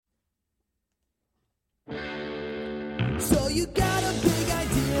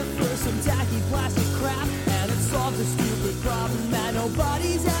plastic crap, and it solves a stupid problem that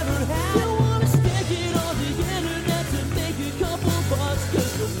nobody's ever had. You wanna stick it on the internet to make a couple bucks,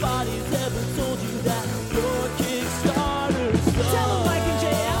 cause nobody's ever told you that your Kickstarter sucks. Tell them Mike and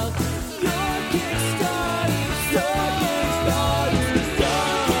JF, your Kickstarter sucks. Your Kickstarter sucks. Your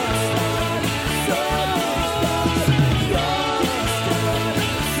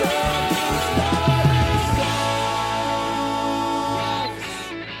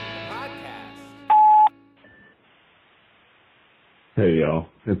Hey y'all,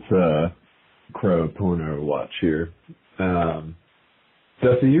 it's Crow Porno Watch here.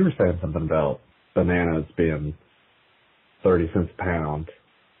 Jesse, you were saying something about bananas being 30 cents a pound,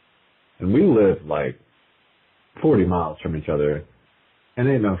 and we live like 40 miles from each other, and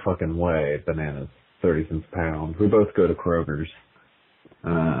ain't no fucking way bananas 30 cents a pound. We both go to Kroger's.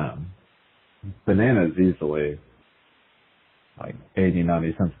 Bananas easily like 80,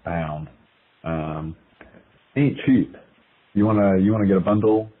 90 cents a pound. Ain't cheap. You wanna get a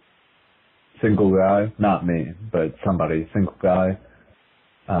bundle? Single guy? Not me, but somebody, single guy.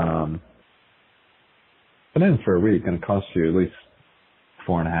 Bananas for a week gonna cost you at least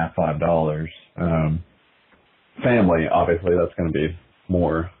 $4.50, $5. Family, obviously, that's gonna be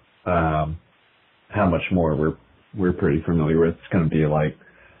more. How much more we're pretty familiar with. It's gonna be like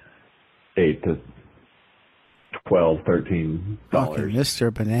 $8 to $12, $13. Fucking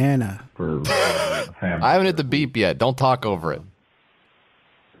Mr. Banana. For family. I haven't hit the beep yet. Don't talk over it.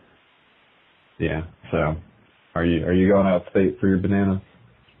 Yeah. So, are you going out state for your bananas?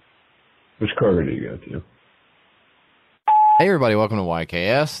 Which Kroger do you go to? Hey everybody, welcome to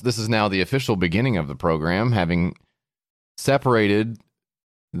YKS. This is now the official beginning of the program, having separated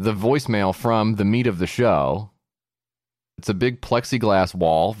the voicemail from the meat of the show. It's a big plexiglass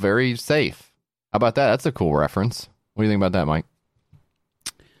wall, very safe. How about that? That's a cool reference. What do you think about that, Mike?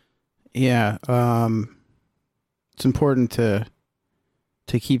 Yeah, it's important to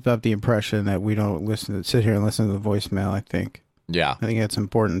keep up the impression that we don't sit here and listen to the voicemail, I think. Yeah. I think that's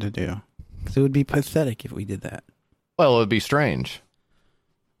important to do. Because it would be pathetic if we did that. Well, it would be strange.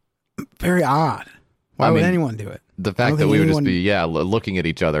 Very odd. Why would anyone do it? The fact that we would just be, looking at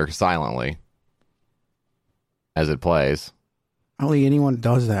each other silently as it plays. I don't think anyone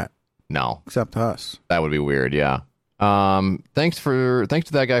does that. No. Except us. That would be weird, yeah. Thanks to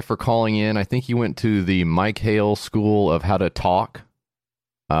that guy for calling in. I think he went to the Mike Hale School of How to Talk.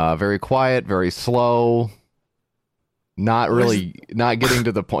 Very quiet, very slow. Not getting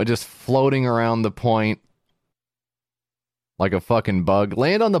to the point, just floating around the point like a fucking bug.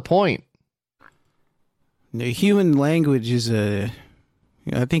 Land on the point. The human language is I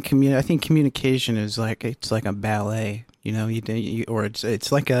think communication is like a ballet. You know,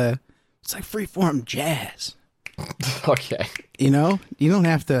 it's like freeform jazz. Okay. You know, you don't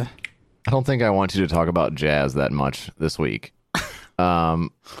have to. I don't think I want you to talk about jazz that much this week.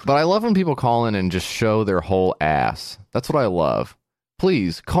 But I love when people call in and just show their whole ass. That's what I love.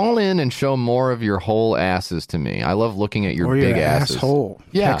 Please call in and show more of your whole asses to me. I love looking at your big asses. Asshole.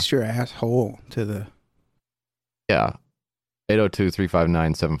 Yeah. Text your asshole to the. Yeah.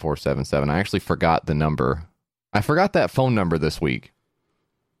 802-359-7477. I actually forgot the number. I forgot that phone number this week.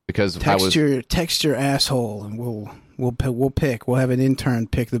 Because text your asshole, and we'll pick. We'll have an intern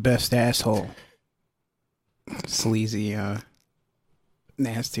pick the best asshole. Sleazy,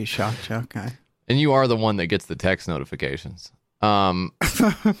 nasty shock guy. And you are the one that gets the text notifications.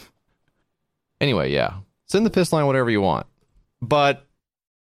 Anyway, yeah, send the piss line whatever you want. But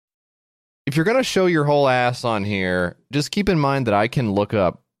if you're gonna show your whole ass on here, just keep in mind that I can look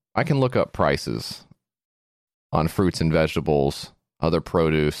up prices on fruits and vegetables, other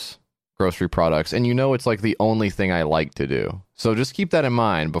produce, grocery products, and it's like the only thing I like to do. So just keep that in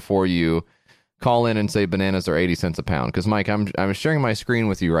mind before you call in and say bananas are 80 cents a pound. Because Mike, I'm sharing my screen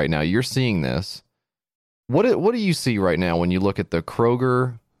with you right now. You're seeing this. What do you see right now when you look at the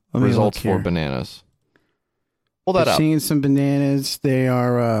Kroger results for bananas? Pull that up. Seeing some bananas. They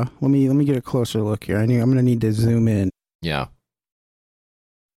are. Let me get a closer look here. I'm gonna need to zoom in. Yeah.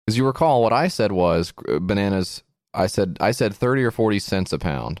 Because you recall what I said was bananas. I said 30 or 40 cents a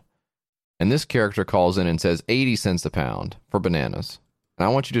pound. And this character calls in and says 80 cents a pound for bananas. And I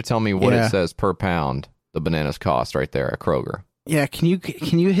want you to tell me what it says per pound the bananas cost right there at Kroger. Yeah, can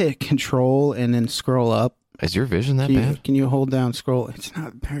you hit control and then scroll up? Is your vision that bad? Can you hold down scroll? It's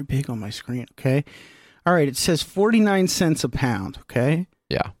not very big on my screen, okay? All right, it says 49 cents a pound, okay?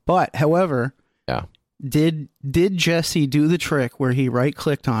 Yeah. But, however, yeah. Did Jesse do the trick where he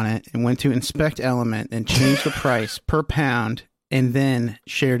right-clicked on it and went to inspect element and changed the price per pound and then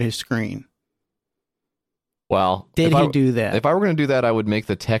shared his screen? Well, Did he do that? If I were going to do that, I would make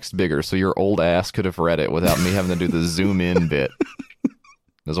the text bigger so your old ass could have read it without me having to do the zoom in bit.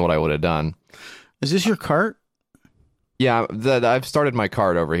 That's what I would have done. Is this your cart? Yeah, I've started my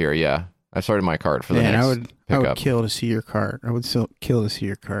cart over here. Yeah, I've started my cart for the next I would pickup. kill to see your cart. I would kill to see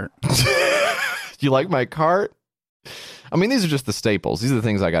your cart. You like my cart? I mean, these are just the staples. These are the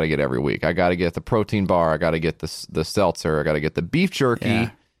things I got to get every week. I got to get the protein bar. I got to get the seltzer. I got to get the beef jerky,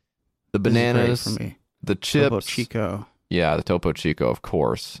 Yeah. the bananas, For me. the chips. Topo Chico. Yeah, the Topo Chico, of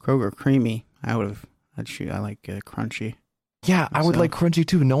course. Kroger Creamy. I like crunchy. Yeah, I would like crunchy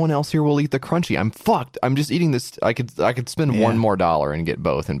too. No one else here will eat the crunchy. I'm fucked. I'm just eating this. I could spend $1 more and get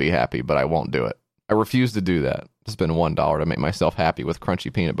both and be happy, but I won't do it. I refuse to do that. To spend $1 to make myself happy with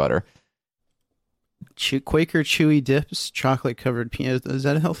crunchy peanut butter. Quaker Chewy Dips, chocolate covered peanut. Is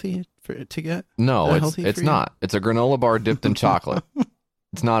that healthy to get? No, it's not. It's a granola bar dipped in chocolate.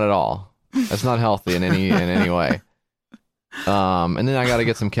 It's not at all. That's not healthy in any way. And then I got to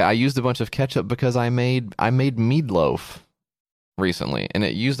get some. I used a bunch of ketchup because I made meatloaf recently, and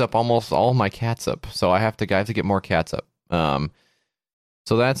it used up almost all my catsup. So I have to get more catsup. So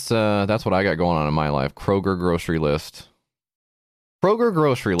that's what I got going on in my life. Kroger grocery list.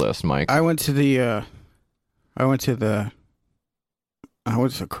 Mike. I went to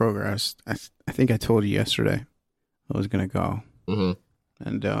Kroger. I think I told you yesterday I was gonna go. Mm-hmm.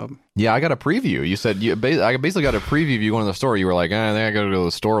 And yeah, I got a preview. You said I basically got a preview of you going to the store. You were like, I think I got to go to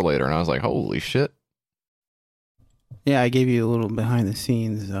the store later, and I was like, holy shit. Yeah, I gave you a little behind the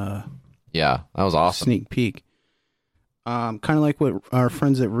scenes. Yeah, that was awesome. Sneak peek. Kind of like what our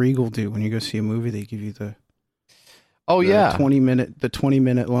friends at Regal do when you go see a movie. They give you the 20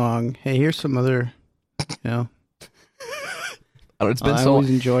 minute long. Hey, here's some other, I always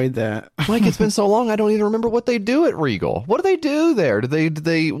enjoyed that. Mike, it's been so long. I don't even remember what they do at Regal. What do they do there?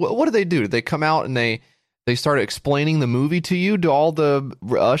 What do they do? Do they come out and they start explaining the movie to you? Do all the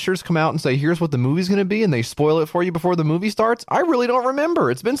ushers come out and say, here's what the movie's going to be, and they spoil it for you before the movie starts? I really don't remember.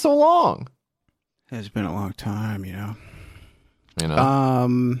 It's been so long. It's been a long time,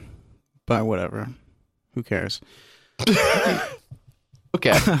 But whatever. Who cares?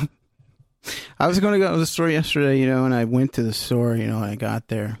 Okay. I was going to go to the store yesterday, and I went to the store, and I got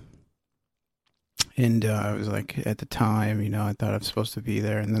there. And I was like, at the time, I thought I was supposed to be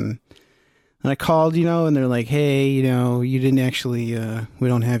there. And then I called, and they're like, hey, you didn't actually, we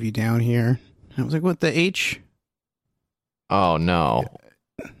don't have you down here. And I was like, what, the H? Oh, no.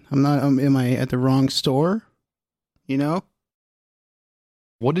 Am I at the wrong store?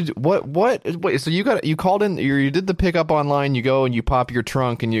 Wait, so you called in, you did the pickup online, you go and you pop your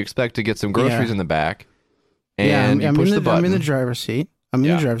trunk and you expect to get some groceries in the back. And you push the button. I'm in the driver's seat. I'm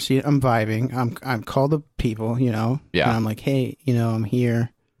vibing. I'm called the people, Yeah. And I'm like, hey, I'm here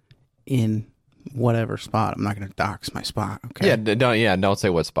in whatever spot. I'm not going to dox my spot. Okay. Yeah. Don't say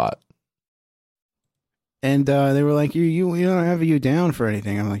what spot. And they were like, you don't have you down for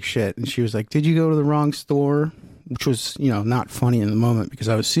anything. I'm like, shit. And she was like, did you go to the wrong store? Which was, not funny in the moment because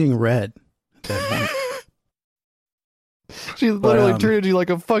I was seeing red at that point. She literally treated you like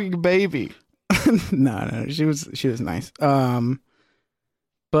a fucking baby. No, she was nice.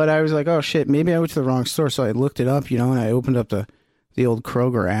 But I was like, oh shit, maybe I went to the wrong store. So I looked it up, and I opened up the old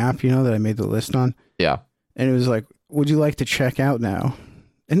Kroger app, that I made the list on. Yeah. And it was like, would you like to check out now?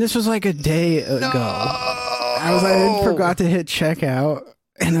 And this was like a day ago. I forgot to hit checkout,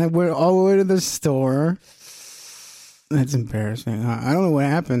 and I went all the way to the store. That's embarrassing. I don't know what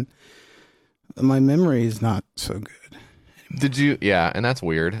happened. My memory is not so good. Did you? Yeah, and that's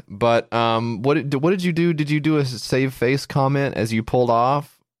weird. But what did you do? Did you do a save face comment as you pulled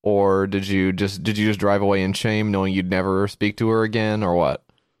off, or did you just drive away in shame, knowing you'd never speak to her again, or what?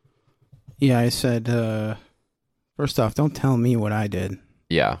 Yeah, I said, first off, don't tell me what I did.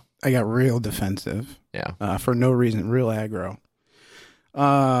 Yeah, I got real defensive. Yeah, for no reason, real aggro.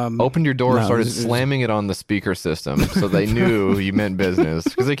 Opened your door and started slamming it on the speaker system, so they knew you meant business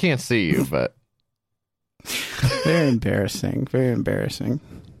because they can't see you. But very embarrassing.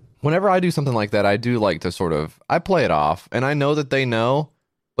 Whenever I do something like that, I do like to I play it off, and I know that they know,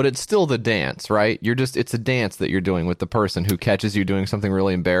 but it's still the dance, right? It's a dance that you're doing with the person who catches you doing something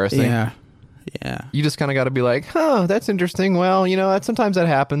really embarrassing. Yeah. You just kind of got to be like, huh, that's interesting. Well, sometimes that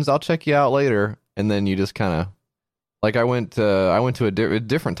happens. I'll check you out later, and then you just kind of. Like I went to a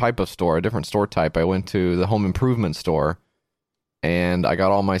different type of store, a different store type. I went to the home improvement store, and I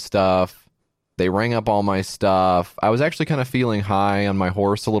got all my stuff. They rang up all my stuff. I was actually kind of feeling high on my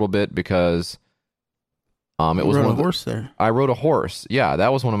horse a little bit because it was a horse there. I rode a horse. Yeah,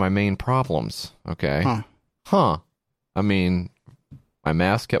 that was one of my main problems. Okay. Huh. I mean, My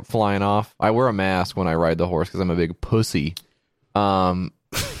mask kept flying off. I wear a mask when I ride the horse because I'm a big pussy.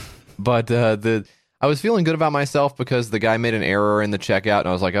 But I was feeling good about myself because the guy made an error in the checkout, and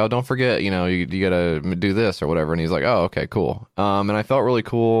I was like, oh, don't forget, you gotta do this or whatever. And he's like, oh, okay, cool. And I felt really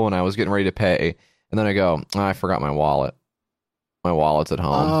cool, and I was getting ready to pay, and then I go, oh, I forgot my wallet. My wallet's at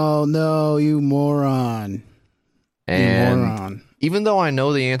home. Oh no, you moron! And you moron. Even though I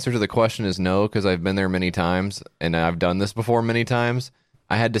know the answer to the question is no, because I've been there many times and I've done this before many times,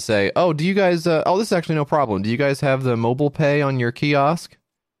 I had to say, oh, do you guys? Oh, this is actually no problem. Do you guys have the mobile pay on your kiosk?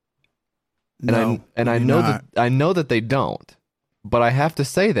 No, and I know that they don't, but I have to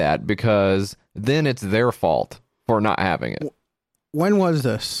say that because then it's their fault for not having it. When was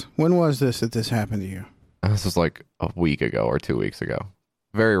this? When was this that this happened to you? This was like a week ago or 2 weeks ago.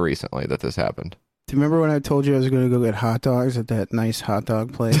 Very recently that this happened. Do you remember when I told you I was going to go get hot dogs at that nice hot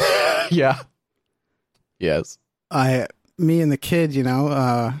dog place? Yeah. Yes. Me and the kid,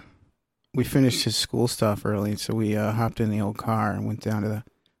 we finished his school stuff early, so we hopped in the old car and went down to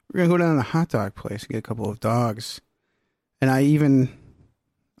we're going to go down to the hot dog place and get a couple of dogs. And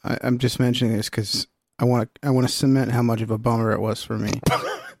I'm just mentioning this because I want to cement how much of a bummer it was for me.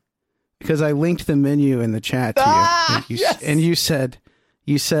 Because I linked the menu in the chat to you. Yes. And you said,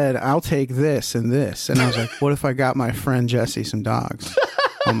 I'll take this and this. And I was like, what if I got my friend Jesse some dogs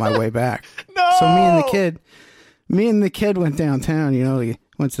on my way back? No! So me and the kid went downtown, we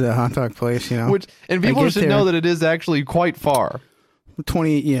went to the hot dog place, And people should know that it is actually quite far.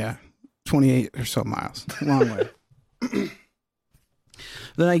 28 or so miles. Long way.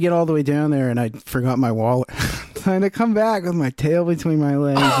 Then I get all the way down there and I forgot my wallet. I had to come back with my tail between my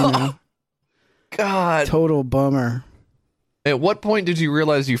legs, God. Total bummer. At what point did you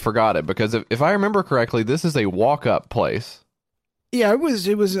realize you forgot it? Because if I remember correctly, this is a walk-up place. Yeah, I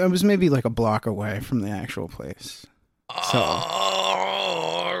was maybe like a block away from the actual place. So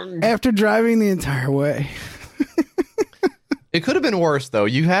after driving the entire way. It could have been worse, though.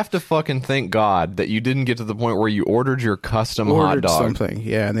 You have to fucking thank God that you didn't get to the point where you ordered your custom hot dog. Something,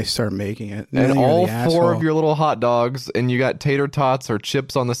 yeah, and they start making it. And all four of your little hot dogs, and you got tater tots or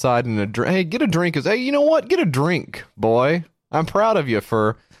chips on the side and a drink. Hey, get a drink. Hey, you know what? Get a drink, boy. I'm proud of you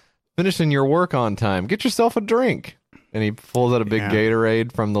for finishing your work on time. Get yourself a drink. And he pulls out a big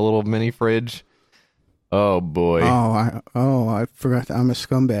Gatorade from the little mini fridge. Oh, boy. I forgot that I'm a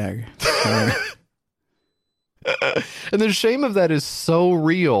scumbag. And the shame of that is so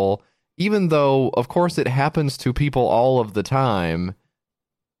real, even though, of course, it happens to people all of the time.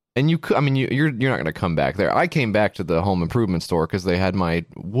 And you're not going to come back there. I came back to the home improvement store because they had my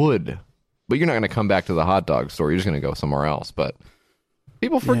wood, but you're not going to come back to the hot dog store. You're just going to go somewhere else. But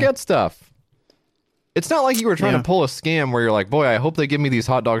people forget stuff. It's not like you were trying to pull a scam where you're like, boy, I hope they give me these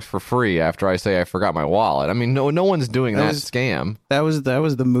hot dogs for free after I say I forgot my wallet. I mean, no one's doing that scam. That was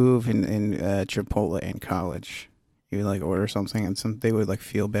the move in Chipotle in college. You would order something and they would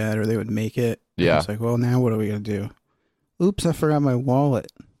feel bad or they would make it. Yeah. It's like, well, now what are we going to do? Oops, I forgot my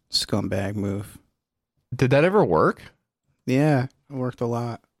wallet. Scumbag move. Did that ever work? Yeah, it worked a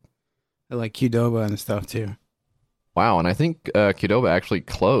lot. I like Qdoba and stuff too. Wow, and I think Qdoba actually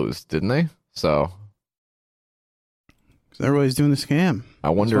closed, didn't they? So everybody's doing the scam. I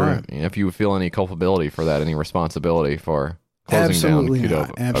wonder if you feel any culpability for that, any responsibility for closing down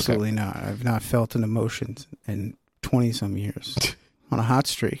Qdoba. Absolutely not. I've not felt an emotion in 20-some years. On a hot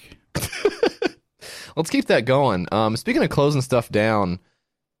streak. Let's keep that going. Speaking of closing stuff down,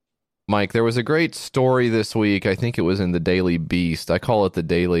 Mike, there was a great story this week. I think it was in the Daily Beast. I call it the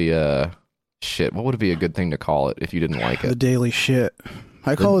Daily shit. What would be a good thing to call it if you didn't like it? The Daily Shit.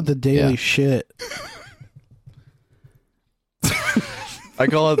 I call it the Daily Shit. I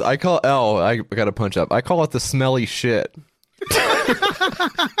gotta punch up. I call it the smelly shit.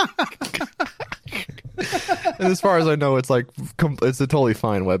 And as far as I know, it's a totally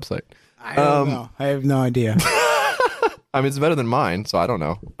fine website. I don't know. I have no idea. I mean, it's better than mine, so I don't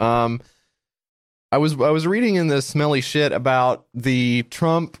know. I was reading in this smelly shit about the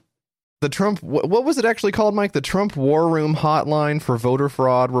Trump. What was it actually called, Mike? The Trump War Room Hotline for voter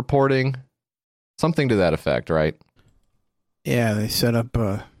fraud reporting, something to that effect, right? Yeah, they set up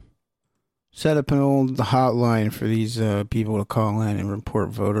an old hotline for these people to call in and report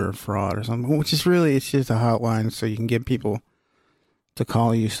voter fraud or something. Which is really, it's just a hotline so you can get people to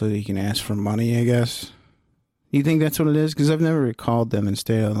call you so that you can ask for money, I guess. You think that's what it is? Because I've never called them and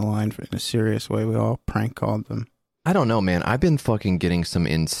stayed on the line in a serious way. We all prank called them. I don't know, man. I've been fucking getting some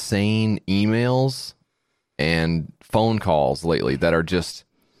insane emails and phone calls lately that are just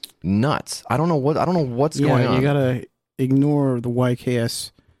nuts. I don't know what's going on. You gotta ignore the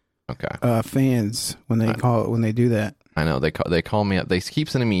YKS fans when they do that. I know they call me up. They keep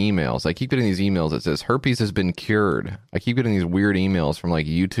sending me emails. I keep getting these emails that says herpes has been cured. I keep getting these weird emails from like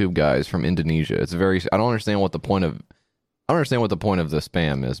YouTube guys from Indonesia. It's very. I don't understand what the point of. I don't understand what the point of the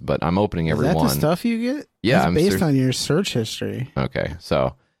spam is, but I'm opening every one. Is that the stuff you get? Yeah, it's based on your search history. Okay,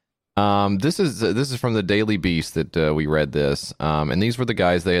 so this is from the Daily Beast that we read this, and these were the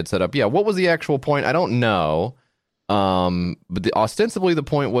guys they had set up. Yeah, what was the actual point? I don't know. But ostensibly the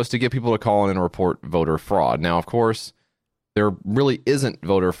point was to get people to call in and report voter fraud. Now, of course, there really isn't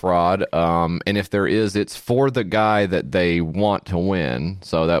voter fraud, and if there is, it's for the guy that they want to win.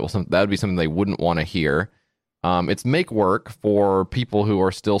 So that would be something they wouldn't want to hear. It's make work for people who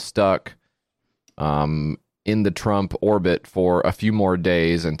are still stuck in the Trump orbit for a few more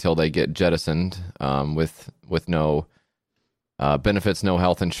days until they get jettisoned with no benefits, no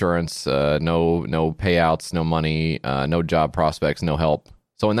health insurance, no payouts, no money, no job prospects, no help.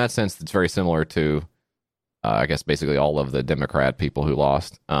 So in that sense, it's very similar to, I guess, basically all of the Democrat people who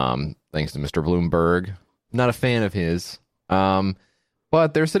lost, thanks to Mr. Bloomberg. Not a fan of his.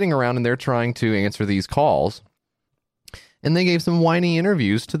 But they're sitting around and they're trying to answer these calls. And they gave some whiny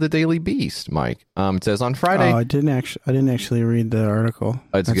interviews to the Daily Beast, Mike. It says on Friday... Oh, I didn't actually read the article.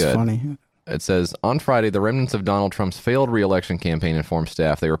 That's good. That's funny. It says, on Friday, the remnants of Donald Trump's failed re-election campaign informed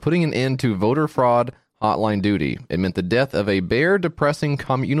staff they were putting an end to voter fraud hotline duty. It meant the death of a bare, depressing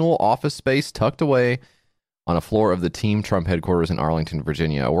communal office space tucked away on a floor of the Team Trump headquarters in Arlington,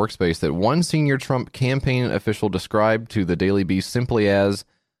 Virginia, a workspace that one senior Trump campaign official described to the Daily Beast simply as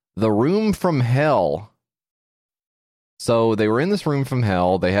the room from hell. So they were in this room from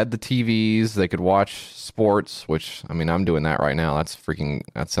hell. They had the TVs. They could watch sports, which, I mean, I'm doing that right now.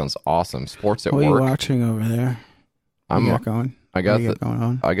 That sounds awesome. Sports at work. What are you watching over there? I got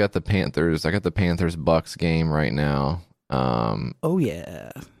the Panthers. I got the Panthers Bucks game right now. Oh yeah.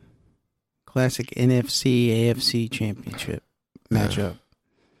 Classic NFC AFC championship matchup.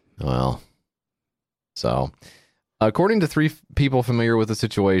 Well, so according to three people familiar with the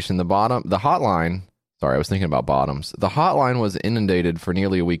situation, the hotline. Sorry, I was thinking about bottoms. The hotline was inundated for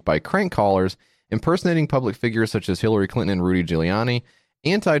nearly a week by crank callers impersonating public figures such as Hillary Clinton and Rudy Giuliani,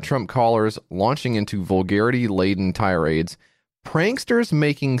 anti-Trump callers launching into vulgarity-laden tirades, pranksters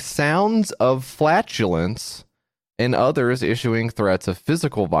making sounds of flatulence, and others issuing threats of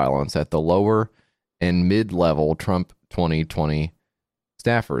physical violence at the lower and mid-level Trump 2020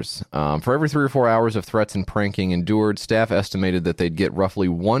 staffers. For every 3 or 4 hours of threats and pranking endured, staff estimated that they'd get roughly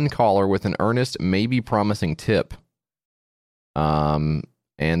one caller with an earnest, maybe promising tip. And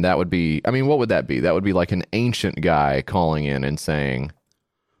that would be, I mean, what would that be? That would be like an ancient guy calling in and saying,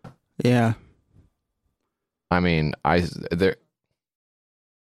 yeah. I mean, it's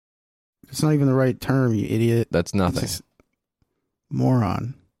not even the right term, you idiot. That's nothing.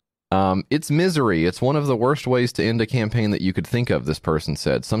 Moron. It's misery. It's one of the worst ways to end a campaign that you could think of, this person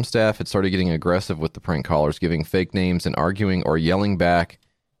said. Some staff had started getting aggressive with the prank callers, giving fake names and arguing or yelling back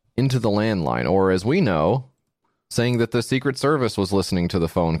into the landline. Or, as we know, saying that the Secret Service was listening to the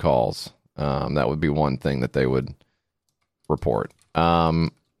phone calls. That would be one thing that they would report.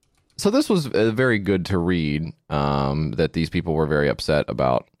 So this was very good to read, that these people were very upset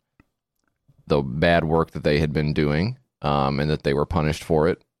about the bad work that they had been doing, and that they were punished for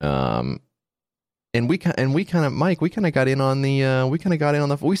it. And we kind of, Mike, we kind of got in on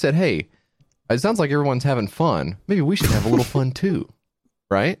the, we said, hey, it sounds like everyone's having fun. Maybe we should have a little fun too.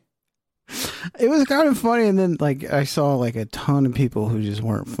 Right? It was kind of funny. And then I saw a ton of people who just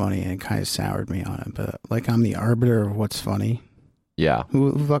weren't funny and it kind of soured me on it. But I'm the arbiter of what's funny. Yeah.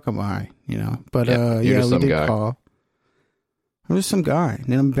 Who the fuck am I? But we did guy. Call. I'm just some guy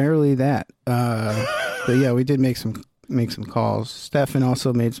and I'm barely that. But yeah, we did make some calls. Stefan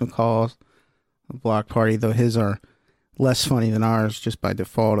also made some calls. A block party, though his are less funny than ours just by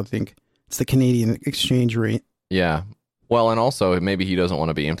default. I think it's the Canadian exchange rate. Yeah. Well, and also maybe he doesn't want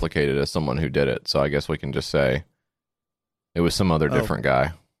to be implicated as someone who did it. So I guess we can just say it was some other different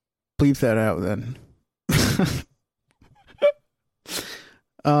guy. Bleep that out then.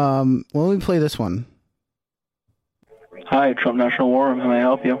 Well, let me play this one. Hi, Trump National War Room. How may I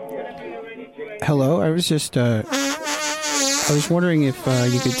help you? Hello. I was just I was wondering if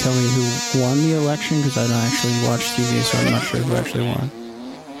you could tell me who won the election, because I don't actually watch TV, so I'm not sure who actually won.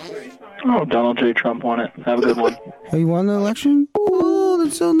 Oh, Donald J. Trump won it. Have a good one. Oh, you won the election? Oh,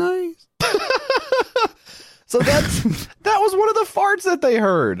 that's so nice. So that was one of the farts that they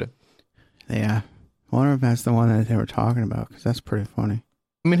heard. Yeah. I wonder if that's the one that they were talking about, because that's pretty funny.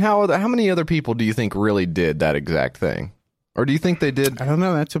 I mean, how many other people do you think really did that exact thing? Or do you think they did? I don't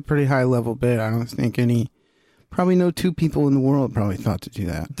know. That's a pretty high level bit. I don't think any Probably no two people in the world probably thought to do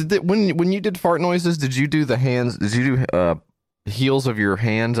that. When you did fart noises, did you do the hands? Did you do heels of your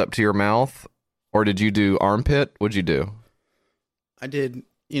hands up to your mouth, or did you do armpit? What'd you do? I did,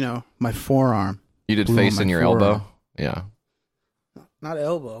 my forearm. You did face in your elbow? Yeah. Not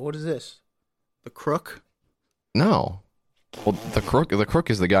elbow. What is this? The crook? No. Well, the crook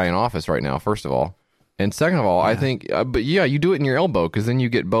is the guy in office right now, first of all. And second of all, I think, but yeah, you do it in your elbow because then you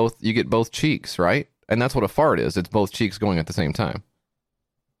get both cheeks, right? And that's what a fart is. It's both cheeks going at the same time.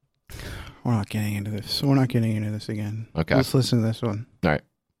 We're not getting into this. We're not getting into this again. Okay. Let's listen to this one. All right.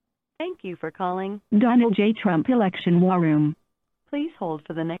 Thank you for calling Donald J. Trump Election War Room. Please hold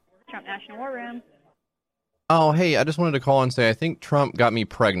for the next Trump National War Room. Oh, hey, I just wanted to call and say I think Trump got me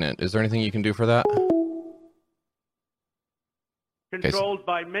pregnant. Is there anything you can do for that? Controlled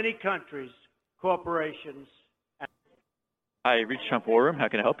by many countries, corporations. Hi, you reached Trump War Room. How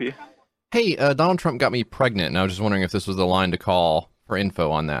can I help you? Hey, Donald Trump got me pregnant, and I was just wondering if this was the line to call for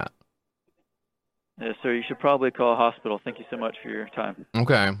info on that. Yes, sir. You should probably call a hospital. Thank you so much for your time.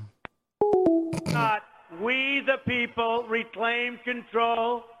 Okay. Not we, the people, reclaim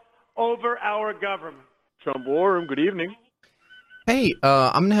control over our government. Trump War Room, good evening. Hey,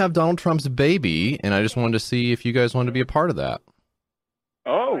 I'm going to have Donald Trump's baby, and I just wanted to see if you guys wanted to be a part of that.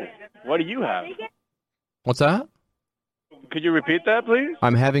 Oh, what do you have? What's that? Could you repeat that, please?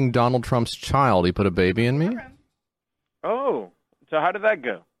 I'm having Donald Trump's child. He put a baby in me. Oh, so how did that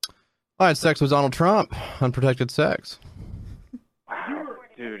go? I had sex with Donald Trump. Unprotected sex. Wow,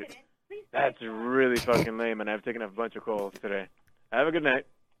 dude, that's really fucking lame, and I've taken a bunch of calls today. Have a good night.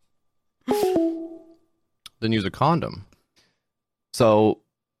 Didn't use a condom. So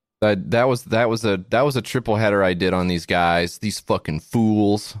that was a triple header I did on these guys, these fucking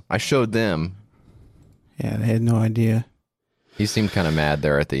fools. I showed them. Yeah, they had no idea. He seemed kind of mad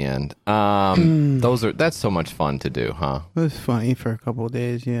there at the end. That's so much fun to do, huh? It was funny for a couple of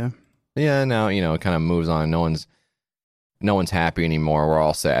days, yeah. Yeah, now, it kind of moves on. No one's happy anymore. We're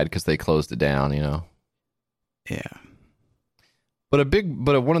all sad because they closed it down, Yeah. But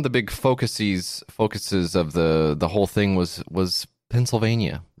one of the big focuses of the whole thing was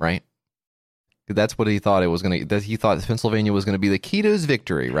Pennsylvania, right? That's what he thought he thought Pennsylvania was going to be the key to his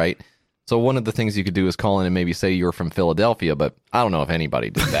victory, right? So one of the things you could do is call in and maybe say you were from Philadelphia, but I don't know if anybody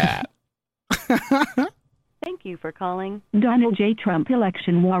did that. Thank you for calling Donald J. Trump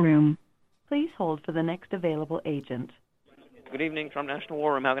Election War Room. Please hold for the next available agent. Good evening, Trump National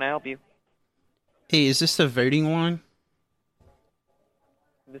War Room. How can I help you? Hey, is this the voting one?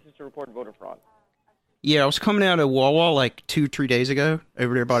 This is to report voter fraud. Yeah, I was coming out of Wawa like 2-3 days ago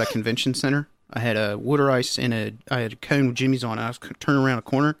over there by the convention center. I had a water ice and I had a cone with Jimmy's on it. I was turning around a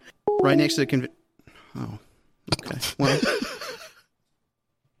corner right next to the Oh, okay. Well,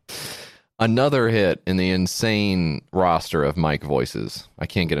 another hit in the insane roster of Mike voices. I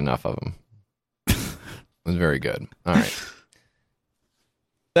can't get enough of them. It was very good. All right.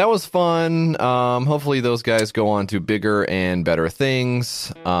 That was fun. Hopefully those guys go on to bigger and better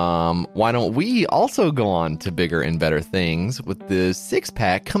things. Why don't we also go on to bigger and better things with the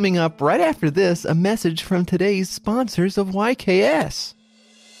six-pack coming up right after this, a message from today's sponsors of YKS.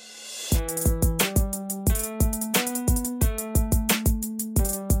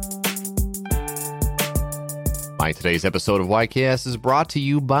 Today's episode of YKS is brought to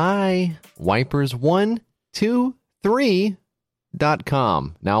you by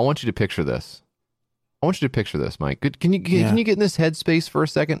Wipers123.com. Now I want you to picture this. Mike. Can you get in this headspace for a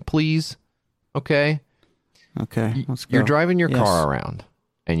second, please? Okay. Okay. Let's go. You're driving your car around,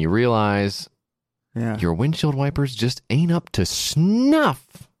 and you realize your windshield wipers just ain't up to snuff.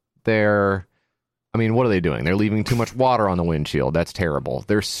 What are they doing? They're leaving too much water on the windshield. That's terrible.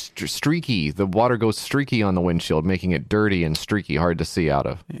 They're streaky. The water goes streaky on the windshield, making it dirty and streaky, hard to see out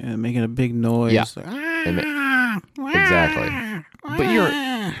of. Yeah, making a big noise. Yeah. Exactly. But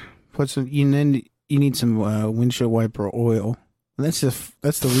you need some windshield wiper oil. That's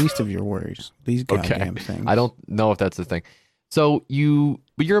the least of your worries. These goddamn things. I don't know if that's the thing. So you're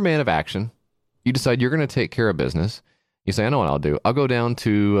a man of action. You decide you're going to take care of business. You say, I know what I'll do. I'll go down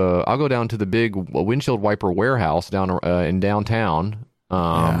to the big windshield wiper warehouse down in downtown.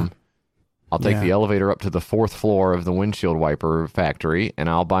 I'll take the elevator up to the 4th floor of the windshield wiper factory, and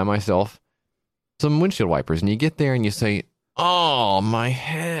I'll buy myself some windshield wipers. And you get there and you say, "Oh, my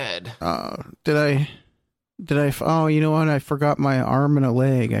head! Did I? Oh, you know what? I forgot my arm and a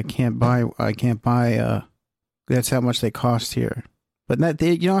leg. I can't buy. That's how much they cost here. But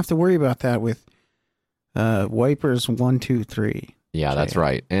you don't have to worry about that with." Wipers 1, 2, 3. Yeah, that's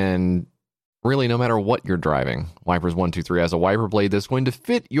right. And Really, no matter what you're driving, Wipers 123 has a wiper blade that's going to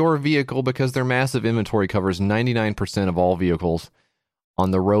fit your vehicle because their massive inventory covers 99% of all vehicles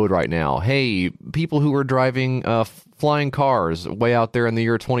on the road right now. Hey, people who are driving flying cars way out there in the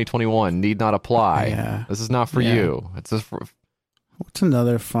year 2021 need not apply. Yeah. This is not for you. It's just for... What's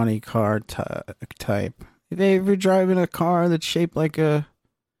another funny car type? If you ever driving a car that's shaped like a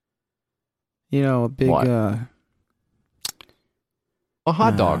big... a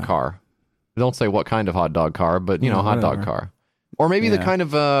hot dog car. Don't say what kind of hot dog car, but, hot dog car. Or maybe the kind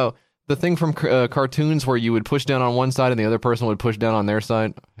of, the thing from cartoons where you would push down on one side and the other person would push down on their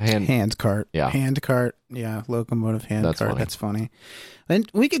side. Hand cart. Yeah. Hand cart. Yeah. Locomotive hand cart. Funny. That's funny. And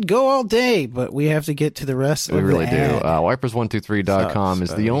we could go all day, but we have to get to the rest of We really the do. ad. Wipers123.com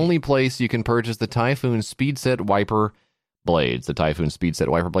is the only place you can purchase the Typhoon Speed Set Wiper blades. The Typhoon Speed Set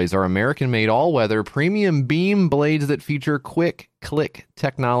Wiper blades are American-made all-weather premium beam blades that feature quick click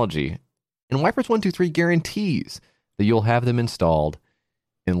technology. And Wipers123 guarantees that you'll have them installed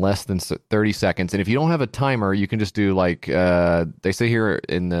in less than 30 seconds. And if you don't have a timer, you can just do like, they say here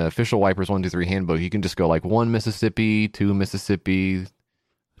in the official Wipers123 handbook, you can just go like 1 Mississippi, 2 Mississippi.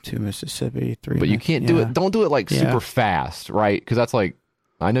 2 Mississippi, 3. But you can't do it. Don't do it like super fast, right? Because that's like,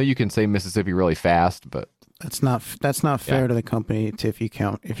 I know you can say Mississippi really fast, but that's not fair to the company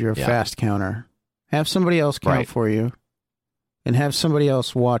if you're a fast counter. Have somebody else count for you. And have somebody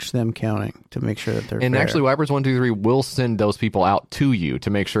else watch them counting to make sure that they're And fair. actually, Wipers123 will send those people out to you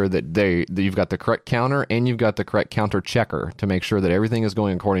to make sure that you've got the correct counter and you've got the correct counter checker to make sure that everything is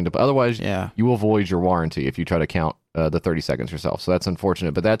going according to... Otherwise, you will void your warranty if you try to count the 30 seconds yourself. So that's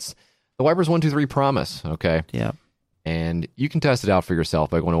unfortunate. But that's the Wipers123 promise, okay? Yeah. And you can test it out for yourself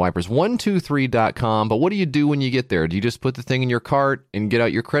by going to Wipers123.com. But what do you do when you get there? Do you just put the thing in your cart and get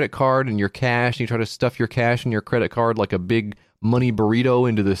out your credit card and your cash and you try to stuff your cash in your credit card like a big money burrito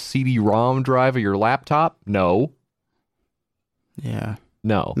into the CD-ROM drive of your laptop? No. Yeah.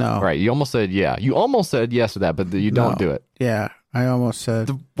 No. No. Right. You almost said yeah. You almost said yes to that, but you don't do it. Yeah. I almost said.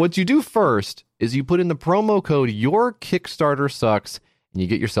 What you do first is you put in the promo code Your Kickstarter Sucks and you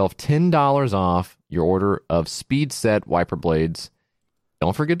get yourself $10 off your order of Speed Set wiper blades.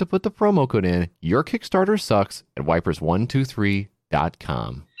 Don't forget to put the promo code in Your Kickstarter Sucks at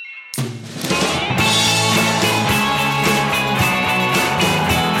Wipers123.com.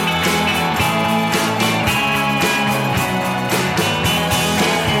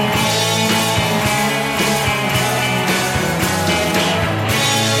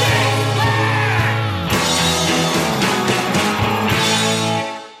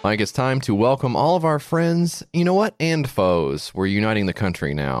 Mike, it's time to welcome all of our friends, you know what, and foes. We're uniting the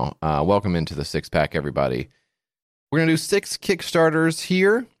country now. Welcome into the Six Pack, everybody. We're going to do 6 Kickstarters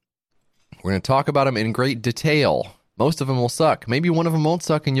here. We're going to talk about them in great detail. Most of them will suck. Maybe one of them won't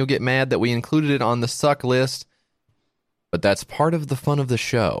suck, and you'll get mad that we included it on the suck list. But that's part of the fun of the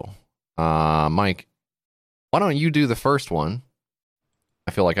show. Mike, why don't you do the first one?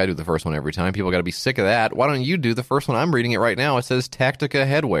 I feel like I do the first one every time. People got to be sick of that. Why don't you do the first one? I'm reading it right now. It says Tactica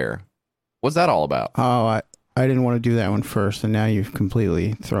Headwear. What's that all about? Oh, I didn't want to do that one first, and now you've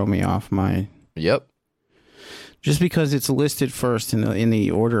completely thrown me off my... Yep. Just because it's listed first in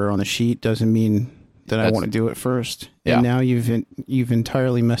the order on the sheet doesn't mean that I want to do it first. Yeah. And now you've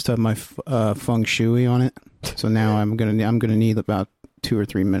entirely messed up my feng shui on it. So now I'm gonna need about 2 or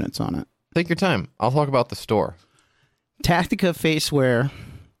 3 minutes on it. Take your time. I'll talk about the store. Tactica Faceware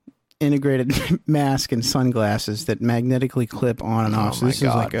integrated mask and sunglasses that magnetically clip on and off. So this is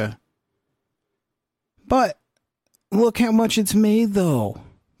like a... But look how much it's made, though,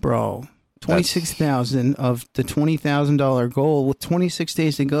 bro. 26,000 of the $20,000 goal with 26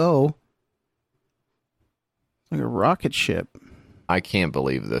 days to go. Like a rocket ship. I can't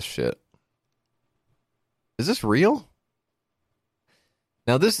believe this shit. Is this real?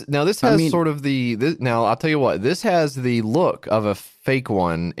 Now this has sort of now I'll tell you what, this has the look of a fake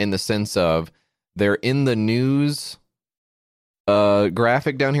one in the sense of they're in the news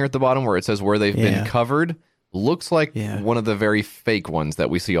graphic down here at the bottom where it says where they've been covered. Looks like one of the very fake ones that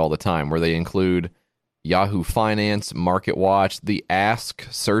we see all the time where they include Yahoo Finance, Market Watch, the Ask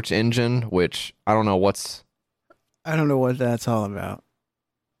search engine, which I don't know what that's all about.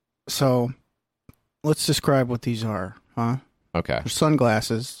 So let's describe what these are, huh? Okay. They're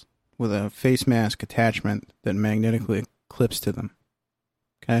sunglasses with a face mask attachment that magnetically clips to them.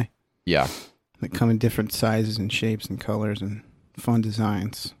 Okay? Yeah. They come in different sizes and shapes and colors and fun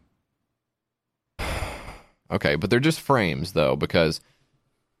designs. Okay, but they're just frames, though, because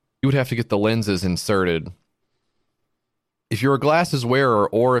you would have to get the lenses inserted. If you're a glasses wearer,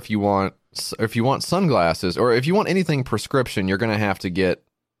 or if you want sunglasses, or if you want anything prescription, you're gonna have to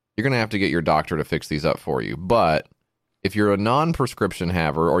you're going to have to get your doctor to fix these up for you. But if you're a non-prescription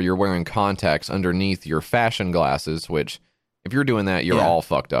haver or you're wearing contacts underneath your fashion glasses, which if you're doing that, you're all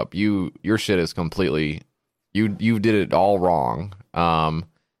fucked up. Your shit is completely, you did it all wrong.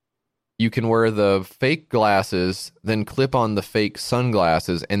 You can wear the fake glasses, then clip on the fake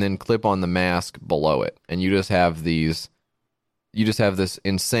sunglasses, and then clip on the mask below it. And you just have this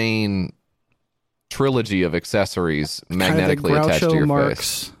insane trilogy of accessories magnetically attached to your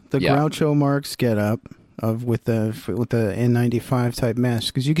face. The Groucho Marx get up with the N95 type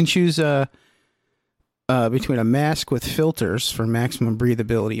mask, because you can choose between a mask with filters for maximum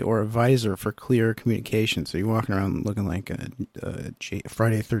breathability or a visor for clear communication. So you're walking around looking like a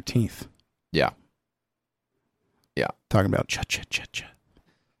Friday the 13th. Yeah. Talking about cha-cha-cha-cha.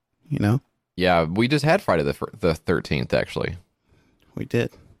 You know? Yeah, we just had Friday the 13th, actually. We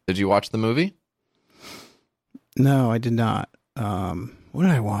did. Did you watch the movie? No, I did not. What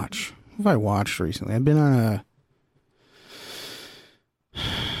did I watch? What have I watched recently? I've been on a...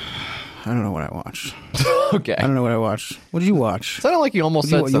 I don't know what I watched. Okay. I don't know what I watched. What did you watch? Sounded like you almost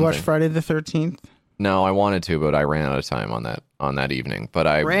said something. You watched Friday the 13th? No, I wanted to, but I ran out of time on that evening. But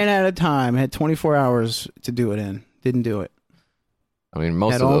I ran out of time. I had 24 hours to do it in. Didn't do it. I mean,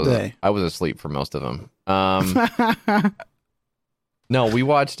 most of those, day. I was asleep for most of them. No, we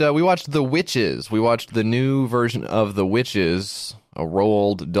watched The Witches. We watched the new version of The Witches, a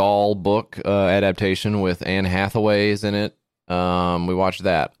Roald Dahl book adaptation with Anne Hathaway's in it. We watched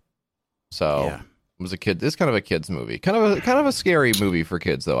that. So it was it's kind of a kids movie, kind of a scary movie for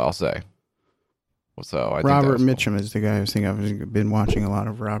kids, though, I'll say. So I think Robert Mitchum is the guy who's thinking. I've been watching a lot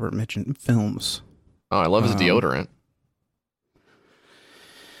of Robert Mitchum films. Oh, I love his deodorant.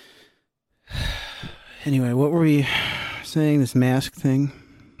 Anyway, what were we saying? This mask thing.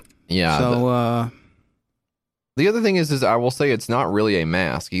 Yeah. So the other thing is I will say it's not really a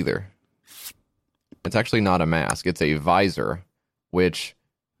mask either. It's actually not a mask. It's a visor, which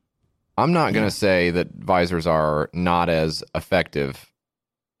I'm not going to say that visors are not as effective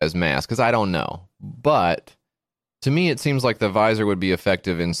as masks, because I don't know. But to me, it seems like the visor would be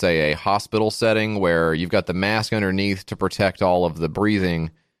effective in, say, a hospital setting where you've got the mask underneath to protect all of the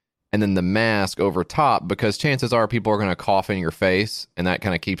breathing, and then the mask over top, because chances are people are going to cough in your face, and that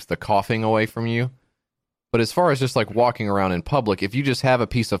kind of keeps the coughing away from you. But as far as just like walking around in public, if you just have a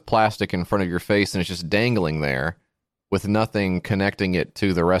piece of plastic in front of your face and it's just dangling there with nothing connecting it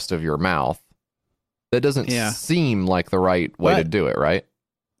to the rest of your mouth, that doesn't seem like the right way to do it, right?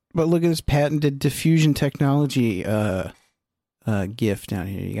 But look at this patented diffusion technology gift down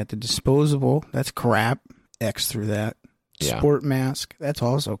here. You got the disposable. That's crap. X through that. Yeah. Sport mask. That's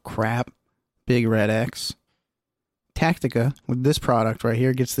also crap. Big red X. Tactica with this product right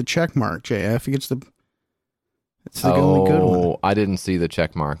here gets the check mark, JF. It gets the... It's the only good one. I didn't see the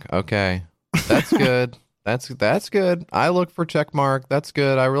check mark. Okay. That's good. That's good. I look for check mark. That's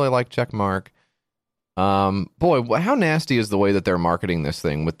good. I really like check mark. Boy, how nasty is the way that they're marketing this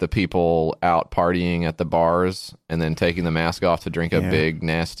thing with the people out partying at the bars and then taking the mask off to drink a big,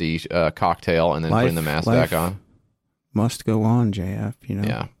 nasty cocktail and then putting the mask back on? Must go on, JF, you know?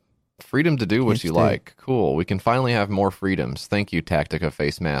 Yeah. Freedom to do what you like. Cool. We can finally have more freedoms. Thank you, Tactica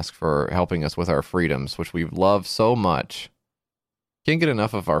Face Mask, for helping us with our freedoms, which we love so much. Can't get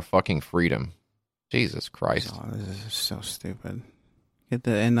enough of our fucking freedom. Jesus Christ. Oh, this is so stupid. Get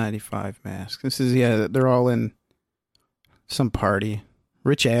the N95 mask. This is, they're all in some party.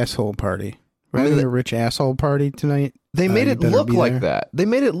 Rich asshole party. We're having a rich asshole party tonight. They made it look like that. They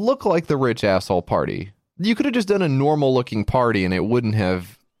made it look like the rich asshole party. You could have just done a normal looking party and it wouldn't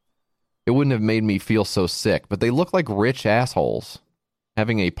have made me feel so sick. But they look like rich assholes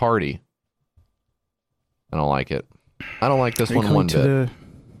having a party. I don't like it. I don't like this one bit. The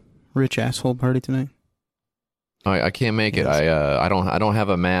rich asshole party tonight? I can't make it. I don't have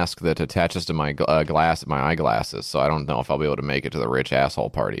a mask that attaches to my my eyeglasses, so I don't know if I'll be able to make it to the rich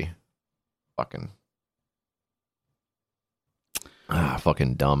asshole party. Fucking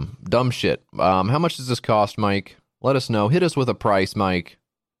dumb shit. How much does this cost, Mike? Let us know. Hit us with a price, Mike.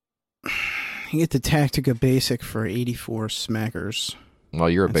 You get the Tactica Basic for 84 smackers. Well,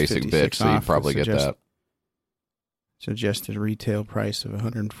 you're a basic bitch, so you probably get that. Suggested retail price of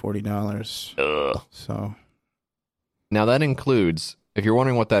 $140. Ugh. So now that includes, if you're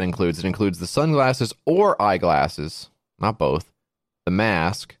wondering what that includes, it includes the sunglasses or eyeglasses, not both, the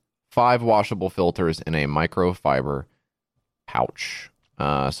mask, 5 washable filters, and a microfiber pouch.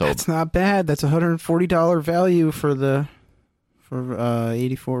 So that's not bad. That's $140 value for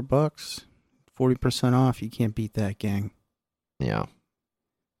 84 bucks. 40% off. You can't beat that, gang. Yeah.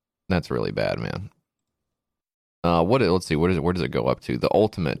 That's really bad, man. Let's see. Where does it go up to? The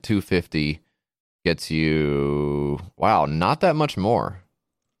ultimate 250 gets you. Wow, not that much more.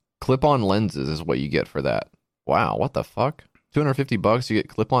 Clip-on lenses is what you get for that. Wow, what the fuck? $250 you get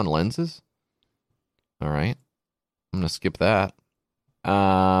clip-on lenses? All right. I'm going to skip that.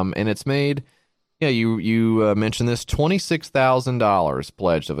 And it's made, yeah, you mentioned this, $26,000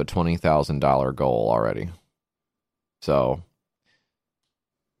 pledged of a $20,000 goal already. So,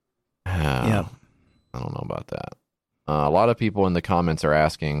 yeah. I don't know about that. A lot of people in the comments are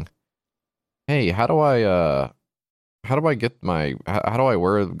asking, hey, how do I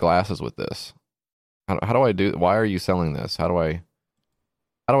wear glasses with this? How do I do? Why are you selling this? How do I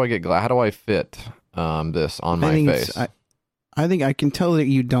fit this on my face? I think I can tell that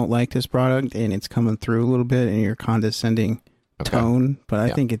you don't like this product, and it's coming through a little bit in your condescending tone. But I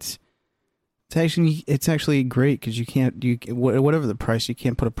think it's actually great because whatever the price, you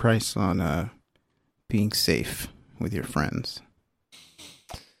can't put a price on being safe with your friends.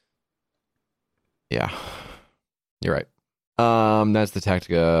 Yeah, you're right. That's the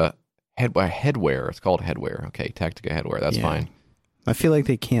Tactica headwear. It's called headwear. Okay, Tactica headwear. That's fine. I feel like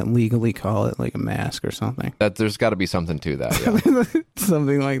they can't legally call it like a mask or something. There's got to be something to that. Yeah.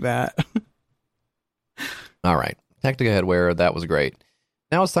 Something like that. All right, Tactica headwear. That was great.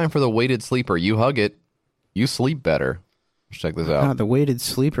 Now it's time for the weighted sleeper. You hug it, you sleep better. Let's check this out. The weighted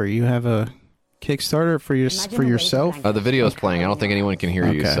sleeper. You have a Kickstarter for yourself? The video is playing. I don't think anyone can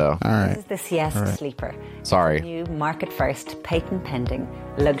hear you. So, all right. This is the Siesta Sleeper. Sorry. It's a new market-first, patent-pending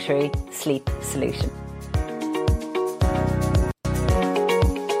luxury sleep solution.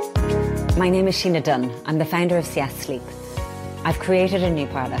 My name is Sheena Dunn. I'm the founder of Siesta Sleep. I've created a new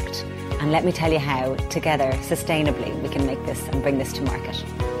product, and let me tell you how, together, sustainably, we can make this and bring this to market.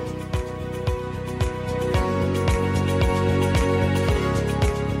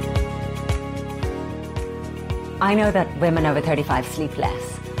 I know that women over 35 sleep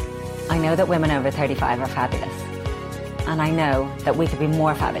less. I know that women over 35 are fabulous. And I know that we could be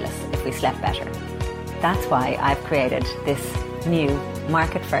more fabulous if we slept better. That's why I've created this new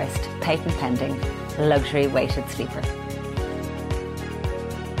market-first, patent-pending, luxury weighted sleeper.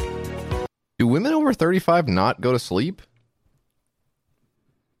 Do women over 35 not go to sleep?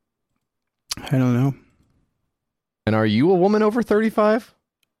 I don't know. And are you a woman over 35?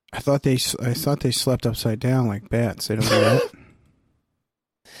 I thought they slept upside down like bats. They don't do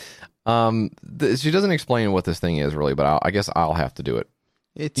that. She doesn't explain what this thing is really, but I guess I'll have to do it.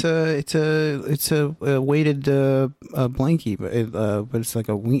 It's a weighted blankie, but it's like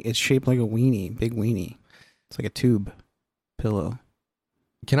it's shaped like a weenie, big weenie. It's like a tube pillow.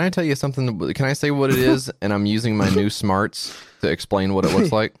 Can I tell you something? Can I say what it is? And I'm using my new smarts to explain what it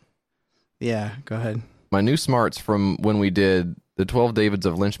looks like. Yeah, go ahead. My new smarts from when we did the 12 Davids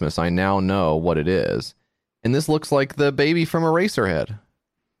of Lynchmas, I now know what it is. And this looks like the baby from Eraserhead.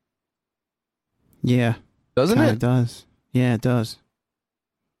 Yeah. Doesn't it? It does. Yeah, it does.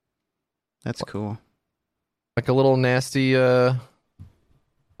 That's cool. Like a little nasty, right?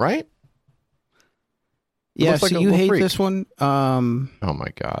 Yeah, so like you hate freak. this one? Oh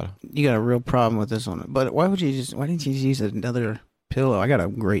my God. You got a real problem with this one. But why didn't you use another pillow? I got a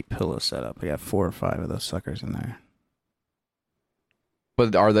great pillow set up. I got 4 or 5 of those suckers in there.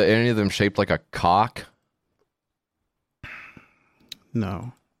 But are any of them shaped like a cock?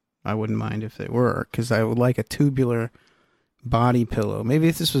 No. I wouldn't mind if they were, because I would like a tubular body pillow. Maybe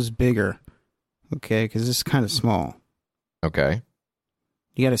if this was bigger, okay, because this is kind of small. Okay.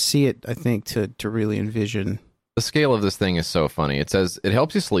 You got to see it, I think, to really envision. The scale of this thing is so funny. It says it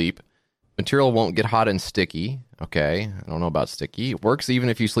helps you sleep. Material won't get hot and sticky. Okay. I don't know about sticky. It works even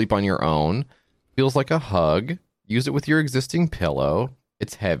if you sleep on your own. Feels like a hug. Use it with your existing pillow.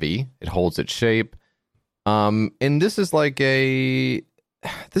 It's heavy. It holds its shape. And this is like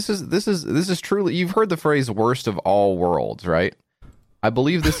this is truly, you've heard the phrase worst of all worlds, right? I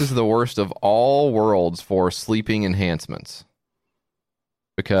believe this is the worst of all worlds for sleeping enhancements.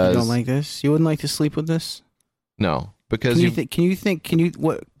 Because you don't like this? You wouldn't like to sleep with this? No, because can you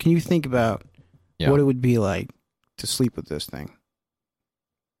think about what it would be like to sleep with this thing?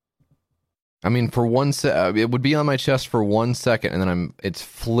 I mean, for it would be on my chest for 1 second, and then it's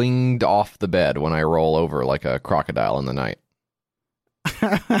flinged off the bed when I roll over like a crocodile in the night.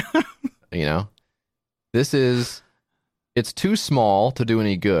 You know, it's too small to do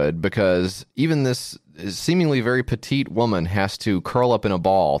any good, because even this seemingly very petite woman has to curl up in a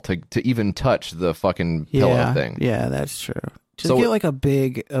ball to even touch the fucking pillow thing. Yeah, that's true. Just get like a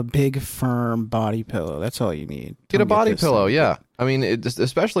big firm body pillow. That's all you need. Get a body pillow, yeah. I mean,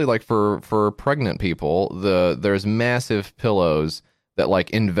 especially like for pregnant people, there's massive pillows that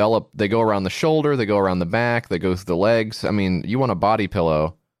like envelop. They go around the shoulder, they go around the back, they go through the legs. I mean, you want a body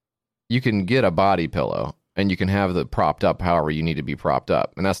pillow, you can get a body pillow, and you can have the propped up however you need to be propped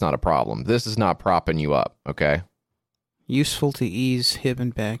up, and that's not a problem. This is not propping you up, okay? Useful to ease hip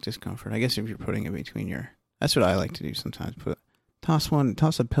and back discomfort. I guess if you're putting it between your... That's what I like to do sometimes. Toss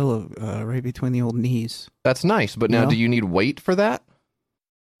a pillow right between the old knees. That's nice, but now do you need weight for that?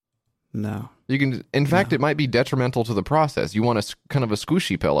 No. You can. In fact, it might be detrimental to the process. You want a kind of a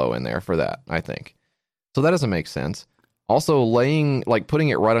squishy pillow in there for that, I think. So that doesn't make sense. Also, putting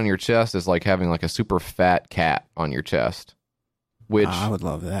it right on your chest is like having like a super fat cat on your chest. Which I would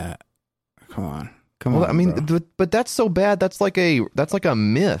love that. Come on. I mean, but that's so bad. That's like a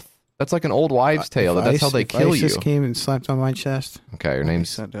myth. That's like an old wives' tale. That's how they kill you. ISIS came and slapped on my chest. Okay, your name's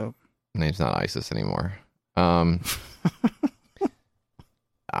so dope. Name's not ISIS anymore.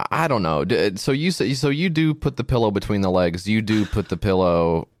 I don't know. So you do put the pillow between the legs. You do put the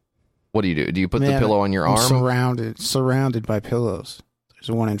pillow. What do you do? Do you put the pillow on your arm? Surrounded by pillows. There's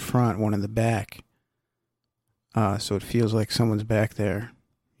one in front, one in the back. So it feels like someone's back there,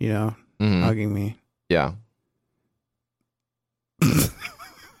 hugging me. Yeah.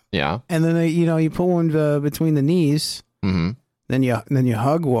 Yeah. And then you put one between the knees. Mm-hmm. Then you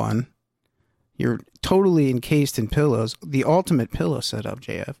hug one. You're totally encased in pillows. The ultimate pillow setup,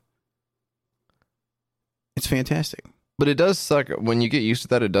 JF. It's fantastic. But it does suck when you get used to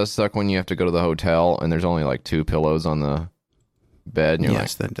that. It does suck when you have to go to the hotel and there's only like 2 pillows on the bed. And you're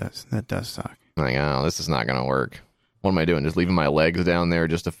that does suck. Like, oh, this is not going to work. What am I doing? Just leaving my legs down there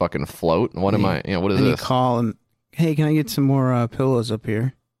just to fucking float? What am I? What is this? You call and, hey, can I get some more pillows up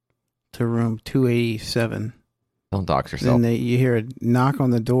here to room 287? Don't dox yourself. Then you hear a knock on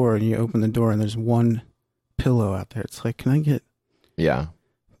the door and you open the door and there's one pillow out there. It's like, can I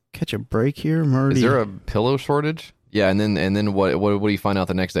catch a break here, Murdy? Is there a pillow shortage? Yeah, and then what do you find out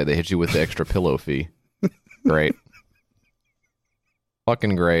the next day? They hit you with the extra pillow fee. Great.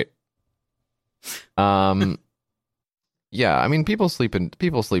 Fucking great. Yeah, I mean people sleep in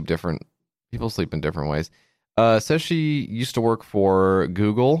different ways. Says she used to work for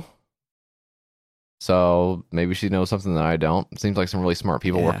Google. So maybe she knows something that I don't. Seems like some really smart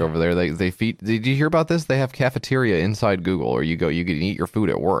people work over there. They feed. Did you hear about this? They have cafeteria inside Google, or you can eat your food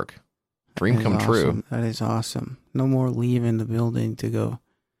at work. Dream come true. That is awesome. No more leaving the building to go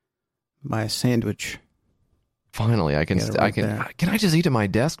buy a sandwich. Finally, I can I just eat at my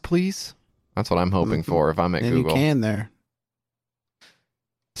desk, please? That's what I'm hoping for if I'm at Google. You can there.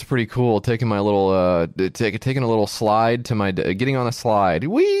 It's pretty cool. Taking my little taking a little slide to my getting on a slide.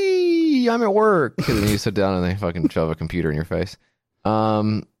 Whee! I'm at work. And then you sit down and they fucking shove a computer in your face.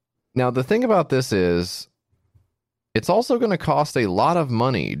 Now the thing about this is, it's also going to cost a lot of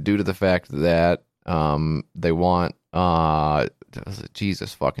money due to the fact that they want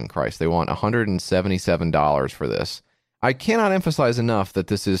Jesus fucking Christ, they want $177 for this. I cannot emphasize enough that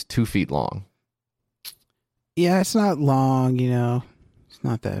this is 2 feet long. Yeah, it's not long, It's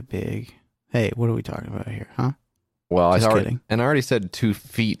not that big. Hey, what are we talking about here, huh? Well, I already said 2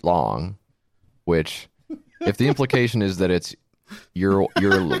 feet long, which, if the implication is that it's your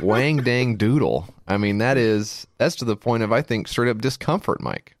wang dang doodle, I mean that's to the point of, I think, straight up discomfort,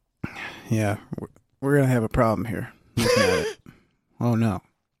 Mike. Yeah, we're gonna have a problem here. Looking at it. Oh no.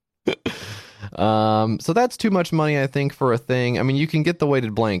 So that's too much money, I think, for a thing. I mean, you can get the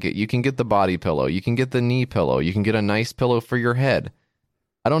weighted blanket, you can get the body pillow, you can get the knee pillow, you can get a nice pillow for your head.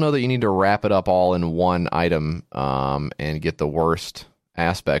 I don't know that you need to wrap it up all in one item and get the worst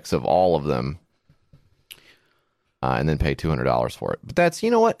aspects of all of them and then pay $200 for it. But that's,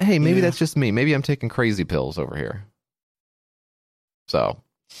 you know what? Hey, maybe that's just me. Maybe I'm taking crazy pills over here. So,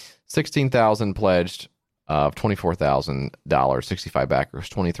 $16,000 pledged of $24,000, 65 backers,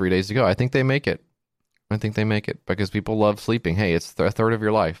 23 days to go. I think they make it. Because people love sleeping. Hey, it's a third of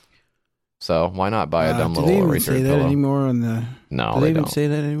your life. So why not buy a dumb little eraser pillow? Do they even say that anymore on the? No, do they even don't say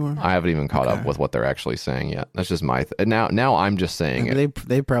that anymore? I haven't even caught up with what they're actually saying yet. That's just my now I'm just saying it.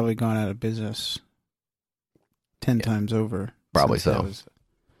 They've probably gone out of business 10 times over. Probably so.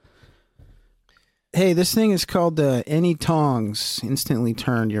 Hey, this thing is called Any Tongs. Instantly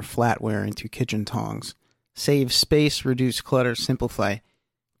turn your flatware into kitchen tongs. Save space, reduce clutter, simplify.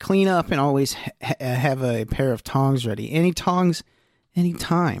 Clean up and always have a pair of tongs ready. Any tongs,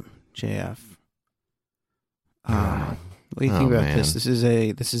 anytime. JF. What do you think about this? This is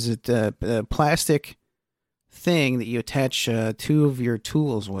a plastic thing that you attach 2 of your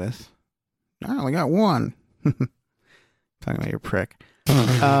tools with. I only got one. Talking about your prick.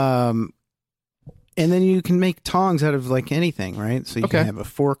 And then you can make tongs out of like anything, right? So you can have a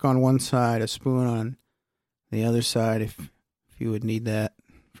fork on one side, a spoon on the other side. If if you would need that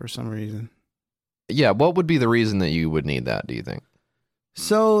for some reason. Yeah, what would be the reason that you would need that, do you think?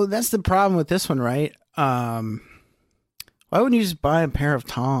 So that's the problem with this one, right? Why wouldn't you just buy a pair of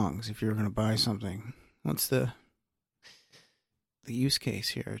tongs if you were going to buy something? What's the use case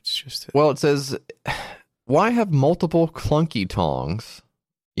here? It's just Well, it says, why have multiple Clunky tongs?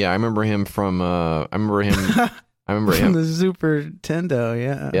 Yeah, I remember him from from the Super Nintendo,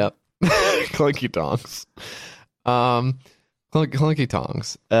 yeah. Yep. Clunky tongs. Clunky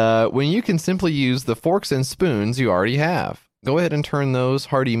tongs. When you can simply use the forks and spoons you already have. Go ahead and turn those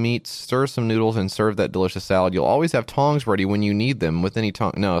hearty meats, stir some noodles, and serve that delicious salad. You'll always have tongs ready when you need them with any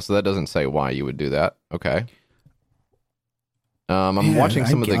tong. No, so that doesn't say why you would do that. Okay. I'm watching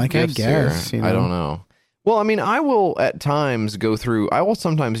some of the gifts here. You know? I don't know. Well, I mean, I will at times go through. I will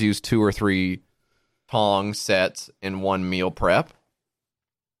sometimes use 2 or 3 tong sets in one meal prep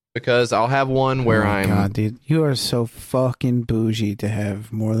because I'll have one where God, dude, you are so fucking bougie to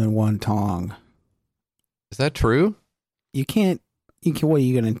have more than one tong. Is that true? You can't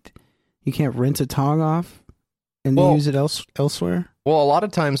rinse a tong off and use it elsewhere? Well, a lot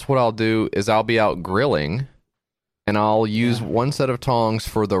of times what I'll do is I'll be out grilling and I'll use one set of tongs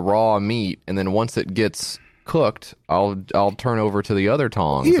for the raw meat, and then once it gets cooked, I'll turn over to the other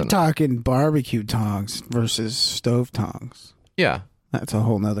tongs. You're talking barbecue tongs versus stove tongs. Yeah. That's a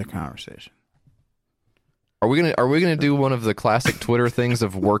whole nother conversation. Are we gonna do one of the classic Twitter things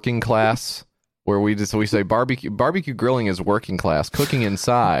of working class? Where we say barbecue grilling is working class, cooking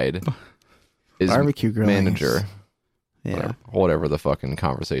inside is barbecue grilling manager. Whatever the fucking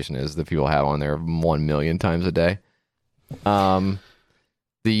conversation is that people have on there 1 million times a day. The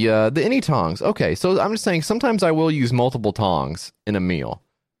any tongs. Okay, so I'm just saying sometimes I will use multiple tongs in a meal.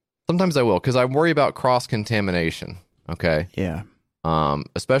 Sometimes I will because I worry about cross contamination. Okay. Yeah.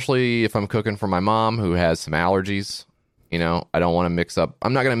 Especially if I'm cooking for my mom who has some allergies. You know, I don't want to mix up.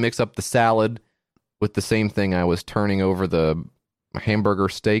 I'm not going to mix up the salad with the same thing I was turning over the hamburger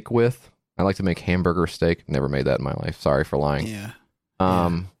steak with. I like to make hamburger steak. Never made that in my life. Sorry for lying. Yeah.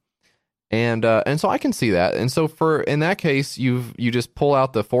 And so I can see that. And so in that case, you just pull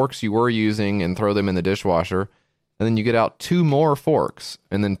out the forks you were using and throw them in the dishwasher, and then you get out 2 more forks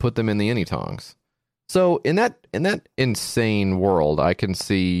and then put them in the any tongs. So in that insane world, I can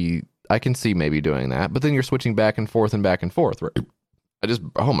see maybe doing that. But then you're switching back and forth, right?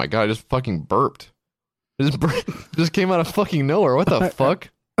 Oh my God, I just fucking burped. Just came out of fucking nowhere. What the fuck?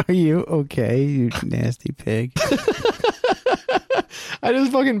 Are you okay, you nasty pig? I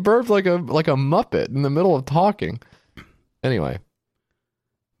just fucking burped like a Muppet in the middle of talking. Anyway,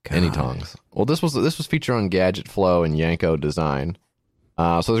 God. Any tongs. Well, this was featured on Gadget Flow and Yanko Design.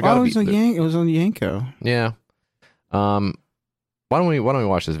 So there's got to be. It was on Yanko. Yeah. Why don't we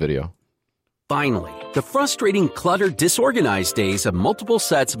watch this video? Finally, the frustrating, cluttered, disorganized days of multiple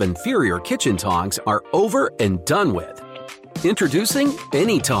sets of inferior kitchen tongs are over and done with. Introducing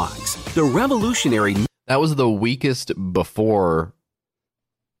Any Tongs, the revolutionary... That was the weakest before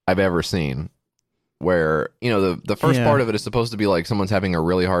I've ever seen. Where, you know, the first part of it is supposed to be like someone's having a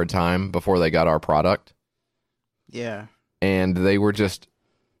really hard time before they got our product. Yeah. And they were just...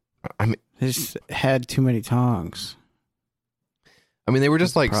 they just had too many tongs. I mean, they were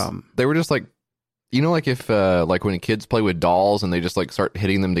just like... You know, like if, like when kids play with dolls and they just like start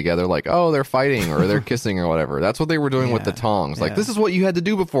hitting them together, like, oh, they're fighting or they're kissing or whatever. That's what they were doing with the tongs. Like, this is what you had to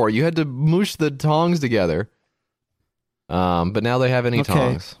do before. You had to moosh the tongs together. But now they have any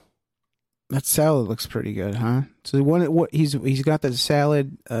tongs. That salad looks pretty good, huh? So he's got the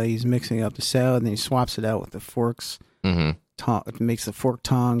salad. He's mixing up the salad and then he swaps it out with the forks. Mm-hmm. Makes the fork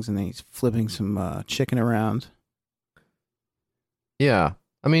tongs and then he's flipping some chicken around. Yeah.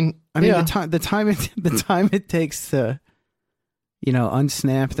 I mean, the time it takes to, you know,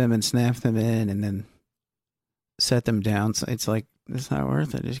 unsnap them and snap them in and then set them down. So it's like, it's not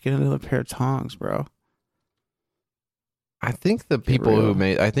worth it. Just get another pair of tongs, bro. I think the people who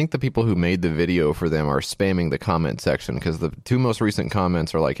made the video for them are spamming the comment section because the 2 most recent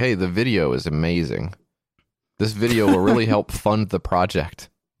comments are like, "Hey, the video is amazing. This video will really help fund the project."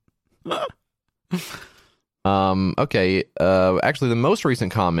 Okay. Actually, the most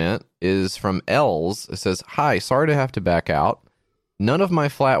recent comment is from Els. It says, "Hi, sorry to have to back out. None of my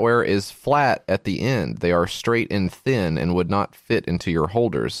flatware is flat at the end. They are straight and thin and would not fit into your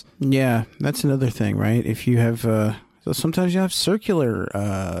holders." Yeah, that's another thing, right? If you have, so sometimes you have circular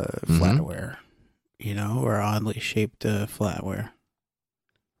flatware, you know, or oddly shaped flatware.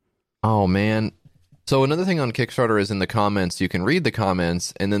 Oh man. So another thing on Kickstarter is in the comments, you can read the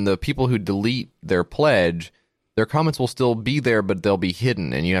comments, and then the people who delete their pledge, their comments will still be there, but they'll be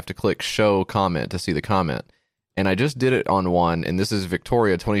hidden, and you have to click show comment to see the comment. And I just did it on one, and this is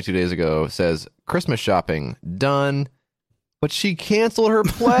Victoria 22 days ago, says, Christmas shopping, done. But she canceled her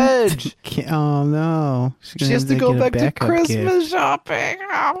pledge. Oh, no. She has to go back to Christmas shopping.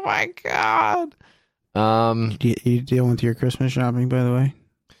 Oh, my God. You dealing with your Christmas shopping, by the way?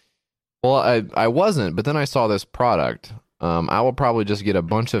 Well, I wasn't, but then I saw this product. I will probably just get a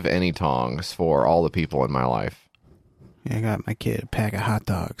bunch of any tongs for all the people in my life. Yeah, I got my kid a pack of hot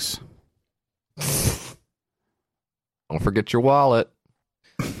dogs. Don't forget your wallet.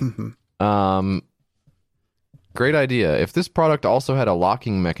 Great idea. If this product also had a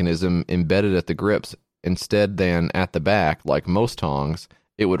locking mechanism embedded at the grips instead than at the back, like most tongs,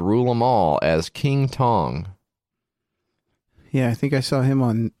 it would rule them all as King Tong. Yeah, I think I saw him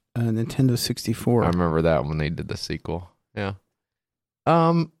on Nintendo 64. I remember that when they did the sequel. Yeah.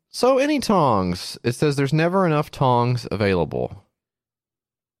 So any tongs. It says there's never enough tongs available.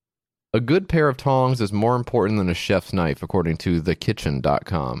 A good pair of tongs is more important than a chef's knife, according to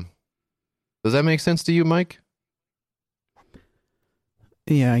thekitchen.com. Does that make sense to you, Mike?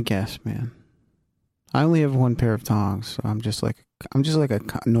 Yeah, I guess, man. I only have one pair of tongs, so I'm just like a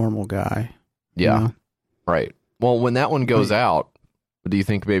normal guy. Yeah. You know? Right. Well, when that one goes out, do you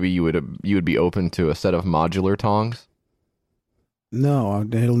think maybe you would be open to a set of modular tongs? No,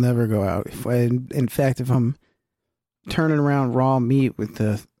 it'll never go out. In fact, if I'm turning around raw meat with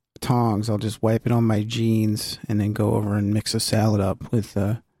the tongs, I'll just wipe it on my jeans and then go over and mix a salad up with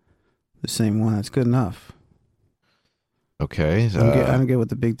the same one. That's good enough. Okay. I don't get what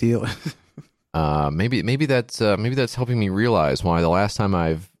the big deal is. Maybe that's helping me realize why the last time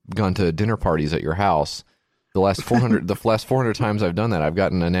I've gone to dinner parties at your house, the last 400 times I've done that, I've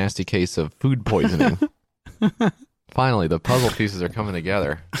gotten a nasty case of food poisoning. Finally, the puzzle pieces are coming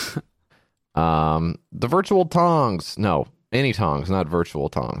together. The virtual tongs. No, any tongs, not virtual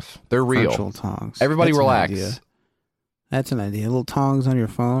tongs. They're real. Virtual tongs. Everybody That's relax. That's an idea. Little tongs on your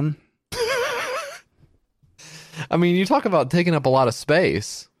phone. I mean, you talk about taking up a lot of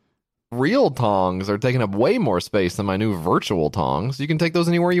space. Real tongs are taking up way more space than my new virtual tongs. You can take those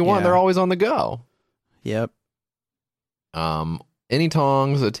anywhere you want. Yeah. They're always on the go. Yep. Any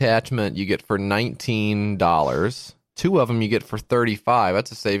tongs attachment you get for $19. 2 of them you get for $35.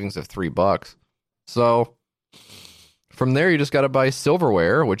 That's a savings of $3. So from there, you just got to buy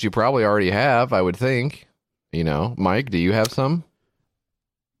silverware, which you probably already have, I would think. You know, Mike, do you have some?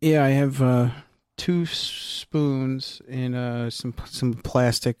 Yeah, I have 2 spoons and some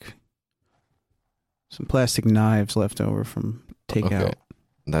plastic knives left over from takeout. Okay.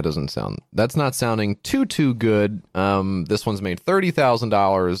 That's not sounding too good. This one's made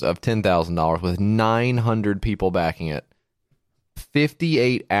 $30,000 of $10,000 with 900 people backing it.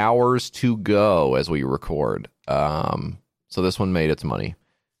 58 hours to go as we record. So this one made its money,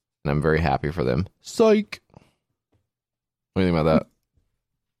 and I'm very happy for them. Psych. What do you think about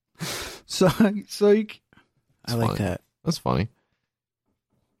that? Psych. I like funny. that. That's funny.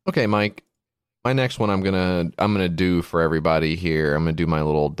 Okay, Mike. My next one I'm gonna do for everybody here. I'm gonna do my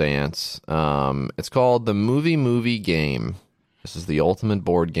little dance. It's called the Movie Game. This is the ultimate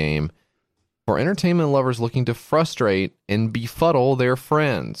board game for entertainment lovers looking to frustrate and befuddle their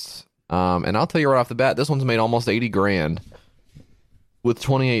friends. And I'll tell you right off the bat, this one's made almost $80,000 with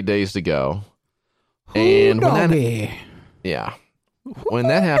 28 days to go. And when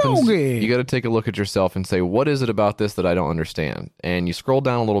that happens, you got to take a look at yourself and say, what is it about this that I don't understand? And you scroll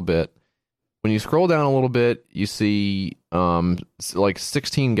down a little bit. When you scroll down a little bit, you see like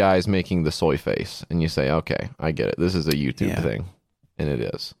 16 guys making the soy face, and you say, "Okay, I get it. This is a YouTube thing," and it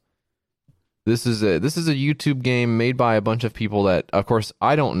is. This is a YouTube game made by a bunch of people that, of course,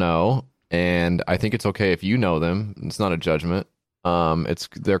 I don't know, and I think it's okay if you know them. It's not a judgment.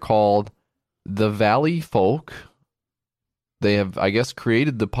 They're called the Valley Folk. They have, I guess,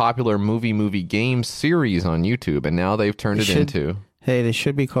 created the popular movie game series on YouTube, and now they've turned it into. Hey, they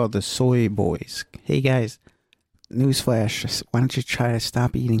should be called the Soy Boys. Hey guys, newsflash! Why don't you try to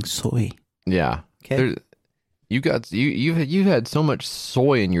stop eating soy? Yeah. Okay. You've had so much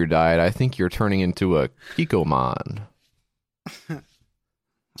soy in your diet. I think you're turning into a Kikoman.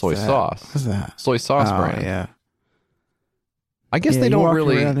 Soy sauce. What's that? Soy sauce brand. Yeah. I guess they don't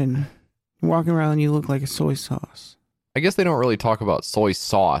really. You're walking around and you look like a soy sauce. I guess they don't really talk about soy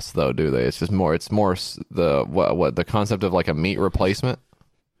sauce though, do they? It's more the concept of like a meat replacement.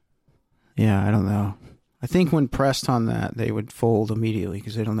 Yeah, I don't know. I think when pressed on that, they would fold immediately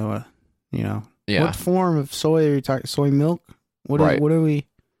because they don't know Yeah. What form of soy are you talking? Soy milk? What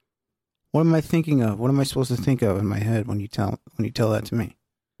am I thinking of? What am I supposed to think of in my head when you tell that to me?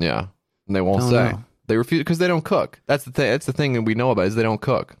 Yeah, and they won't say. Know. They refuse because they don't cook. That's the thing. That's the thing that we know about is they don't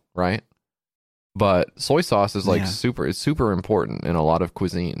cook, right? But soy sauce is like Yeah. super important in a lot of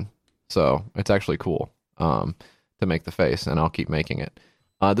cuisine. So it's actually cool to make the face, and I'll keep making it.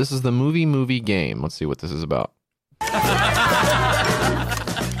 This is the movie game. Let's see what this is about.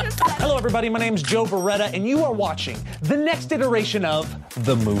 Hello, everybody. My name's Joe Beretta, and you are watching the next iteration of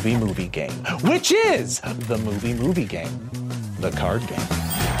the movie game, which is the movie game, the card game.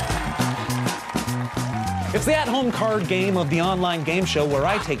 It's the at-home card game of the online game show where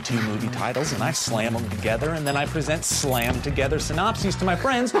I take two movie titles and I slam them together, and then I present slammed-together synopses to my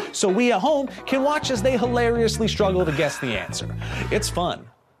friends so we at home can watch as they hilariously struggle to guess the answer. It's fun.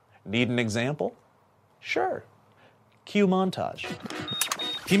 Need an example? Sure. Cue montage.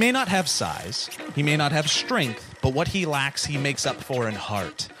 He may not have size, he may not have strength, but what he lacks, he makes up for in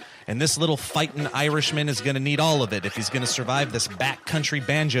heart. And this little fightin' Irishman is going to need all of it if he's going to survive this backcountry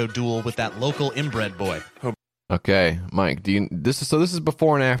banjo duel with that local inbred boy. Okay, Mike, this is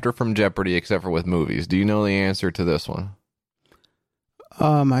before and after from Jeopardy, except for with movies. Do you know the answer to this one?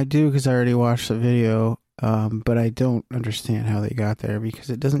 I do, because I already watched the video, but I don't understand how they got there because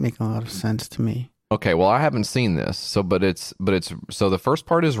it doesn't make a lot of sense to me. Okay, well, I haven't seen this, so the first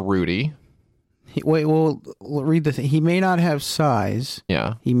part is Rudy. Read the thing. He may not have size.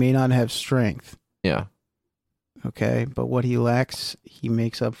 Yeah. He may not have strength. Yeah. Okay, but what he lacks, he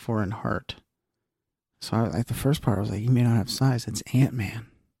makes up for in heart. So, like the first part, I was like, he may not have size. It's Ant-Man,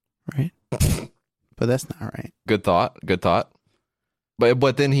 right? But that's not right. Good thought.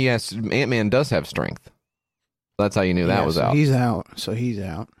 But then Ant-Man does have strength. That's how you knew that was out. He's out. So he's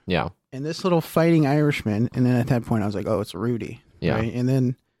out. Yeah. And this little fighting Irishman, and then at that point I was like, oh, it's Rudy. Yeah. Right? And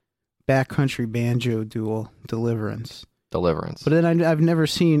then backcountry banjo duel, Deliverance. But then I've never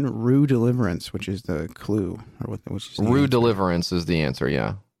seen Rue Deliverance, which is the clue. Which is Rue Deliverance is the answer,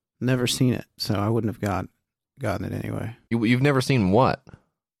 yeah. Never seen it, so I wouldn't have gotten it anyway. You've never seen what?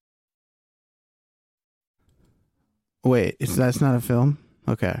 Wait, that's not a film?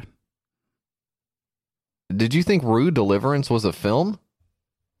 Okay. Did you think Rue Deliverance was a film?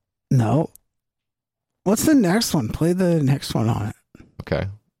 No. What's the next one? Play the next one on it. Okay.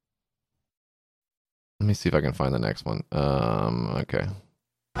 Let me see if I can find the next one. Okay.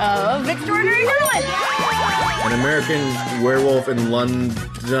 Victoria England. An American Werewolf in London,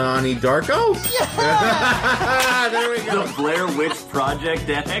 Donnie Darko? Yeah! There we go. The Blair Witch Project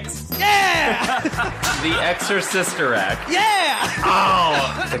X? Yeah! The Exorcister-act? Yeah!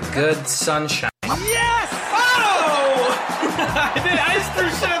 Oh! The Good Sunshine? Yes! Oh! I just threw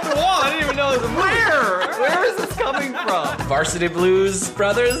shit at the wall. I didn't even know it was a movie. Where is this coming from? Varsity Blues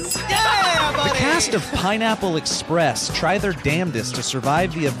Brothers? Yeah, buddy! The cast of Pineapple Express try their damnedest to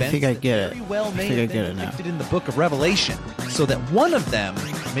survive the events I think I get it. very well I may think I have get been it now. depicted in the Book of Revelation, so that one of them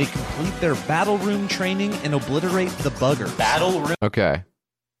may complete their battle room training and obliterate the bugger. Battle room? Okay.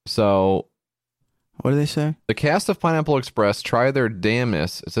 So... What do they say? The cast of Pineapple Express try their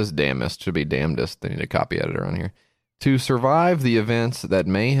damnedest, it says damnedest, should be damnedest, they need a copy editor on here, to survive the events that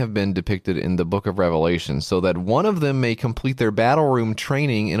may have been depicted in the Book of Revelation, so that one of them may complete their battle room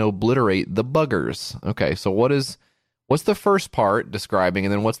training and obliterate the buggers. Okay, so what's the first part describing,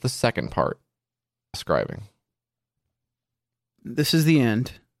 and then what's the second part describing? This is the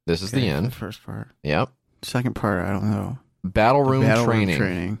end. This is the end. The first part. Yep. Second part, I don't know. Battle room Battle training. Room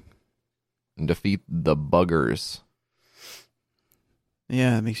training. And defeat the buggers.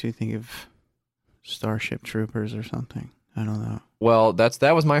 Yeah, it makes me think of Starship Troopers or something. I don't know. Well,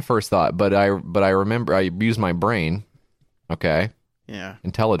 that was my first thought, but I remember I used my brain. Okay. Yeah.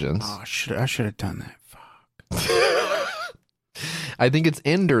 Intelligence. Oh, I should have done that. Fuck. I think it's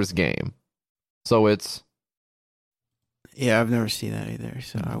Ender's Game. So it's... Yeah, I've never seen that either.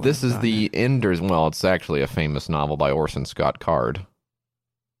 So this is the Ender's... Well, it's actually a famous novel by Orson Scott Card.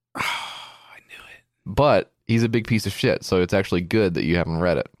 I knew it. But he's a big piece of shit, so it's actually good that you haven't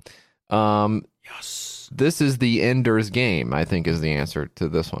read it. Yes. This is the Ender's Game, I think, is the answer to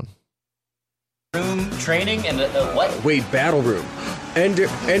this one. Room training and what? Wait, Battle Room.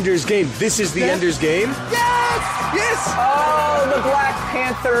 Ender's Game. This is the Ender's Game? Yes! Yes! Oh, the Black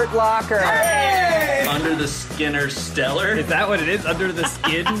Panther locker. Hey! Under the Skinner Stellar? Is that what it is? Under the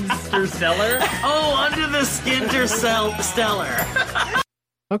Skinster Stellar? Oh, Under the Skinter Stellar.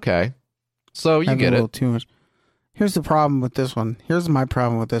 Okay. So you get it. Too much. Here's the problem with this one. Here's my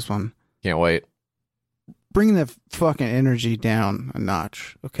problem with this one. Can't wait. Bring the fucking energy down a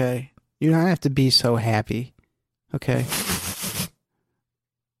notch, okay? You don't have to be so happy, okay?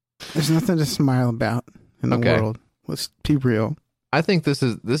 There's nothing to smile about in the world. Let's be real. I think this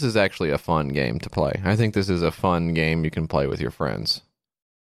is actually a fun game to play. I think this is a fun game you can play with your friends.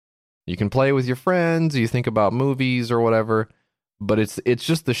 You can play with your friends, you think about movies or whatever, but it's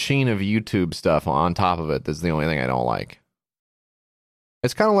just the sheen of YouTube stuff on top of it that's the only thing I don't like.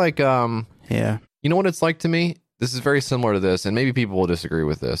 It's kind of like yeah. You know what it's like to me? This is very similar to this, and maybe people will disagree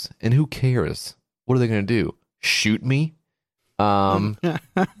with this. And who cares? What are they going to do? Shoot me? But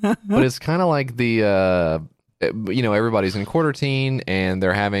it's kind of like the everybody's in quarantine and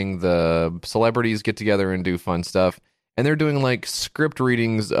they're having the celebrities get together and do fun stuff, and they're doing like script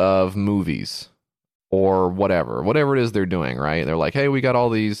readings of movies or whatever it is they're doing, right? They're like, hey, we got all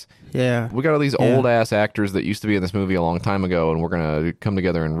these old ass actors that used to be in this movie a long time ago, and we're gonna come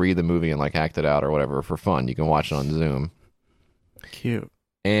together and read the movie and like act it out or whatever for fun. You can watch it on Zoom. Cute.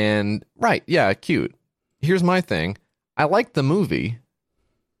 And right, yeah, cute. Here's my thing. I like the movie.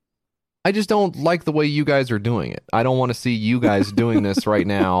 I just don't like the way you guys are doing it. I don't want to see you guys doing this right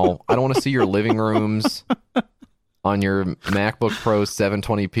now. I don't want to see your living rooms on your MacBook Pro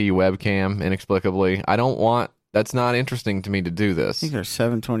 720p webcam, inexplicably. That's not interesting to me to do this. I think they're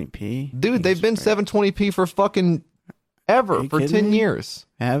 720p. Dude, they've been 720p for fucking ever, for 10 years.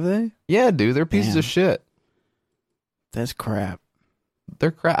 Have they? Yeah, dude, they're pieces of shit. That's crap. They're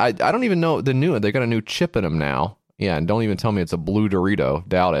crap. I don't even know they got a new chip in them now. Yeah, and don't even tell me it's a blue Dorito.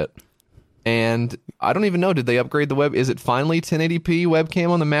 Doubt it. And I don't even know, did they upgrade the web? Is it finally 1080p webcam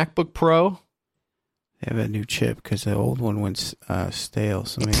on the MacBook Pro? They have a new chip because the old one went stale,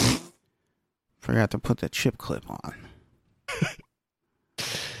 so maybe forgot to put the chip clip on.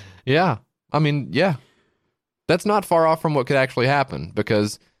 Yeah. I mean, yeah. That's not far off from what could actually happen,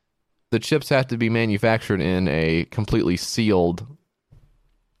 because the chips have to be manufactured in a completely sealed,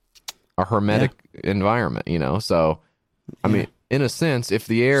 a hermetic environment, so I mean, in a sense, if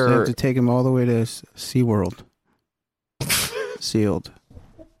the air... So they have to take them all the way to SeaWorld. Sealed.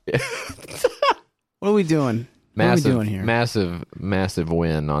 What are we doing? What are we doing here? Massive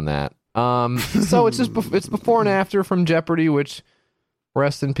win on that. So it's it's before and after from Jeopardy, which,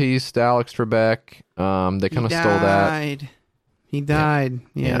 rest in peace to Alex Trebek. They kind of stole that. He died.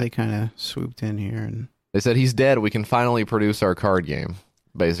 Yeah, they kind of swooped in here and they said he's dead. We can finally produce our card game.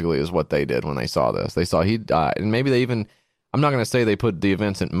 Basically, is what they did when they saw this. They saw he died, and maybe they even. I'm not going to say they put the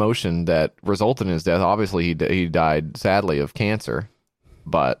events in motion that resulted in his death. Obviously, he died sadly of cancer,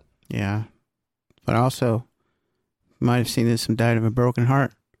 but yeah. But also, you might have seen this. Some died of a broken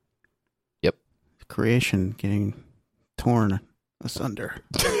heart. Yep. Creation getting torn asunder.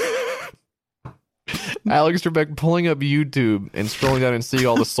 Alex Trebek pulling up YouTube and scrolling down and seeing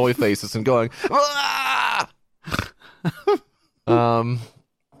all the soy faces and going, ah!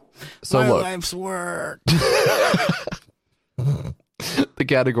 So my look, life's work. The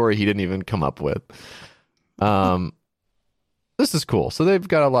category he didn't even come up with. This is cool. So they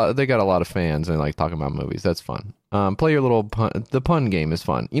got a lot of fans and like talking about movies. That's fun. Play your little the pun game is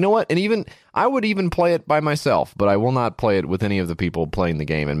fun. You know what? And I would even play it by myself, but I will not play it with any of the people playing the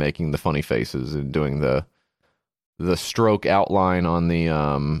game and making the funny faces and doing the stroke outline on the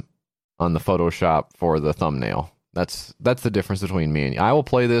Photoshop for the thumbnail. That's the difference between me and you. I will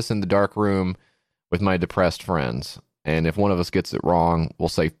play this in the dark room with my depressed friends. And if one of us gets it wrong, we'll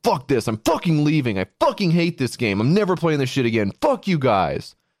say, fuck this, I'm fucking leaving, I fucking hate this game, I'm never playing this shit again, fuck you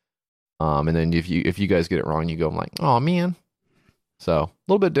guys. And then if you guys get it wrong, you go, I'm like, oh man. So, a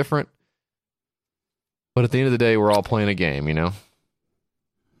little bit different. But at the end of the day, we're all playing a game, Yeah,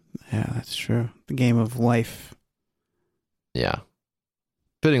 that's true. The game of life. Yeah.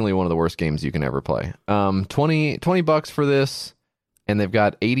 Fittingly one of the worst games you can ever play. $20 for this. And they've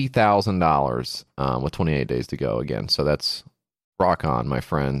got $80,000 with 28 days to go again. So that's rock on, my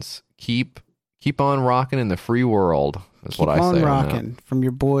friends. Keep on rocking in the free world. Is what I say. Keep on rocking from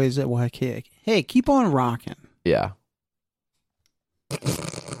your boys at YK. Hey, keep on rocking. Yeah.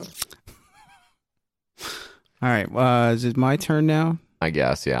 All right. Is it my turn now? I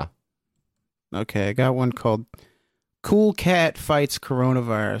guess, yeah. Okay, I got one called Cool Cat Fights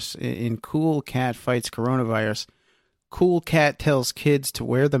Coronavirus. In Cool Cat Fights Coronavirus, Cool Cat tells kids to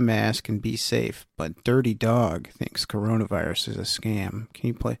wear the mask and be safe, but Dirty Dog thinks coronavirus is a scam.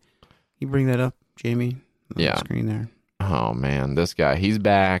 Can you bring that up, Jamie? On the screen there. Oh man, this guy, he's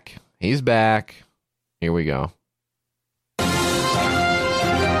back. He's back. Here we go.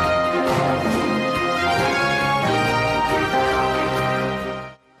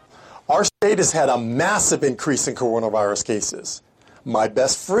 Our state has had a massive increase in coronavirus cases. My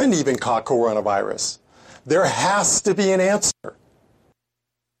best friend even caught coronavirus. There has to be an answer.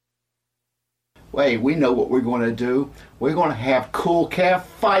 Wait, we know what we're going to do. We're going to have Cool Cat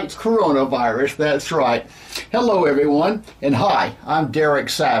Fights Coronavirus. That's right. Hello, everyone, and hi, I'm Derek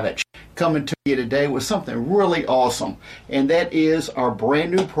Savage, coming to you today with something really awesome, and that is our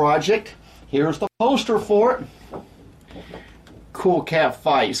brand new project. Here's the poster for it. Cool Cat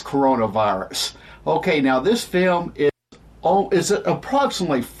Fights Coronavirus. Okay, now this film is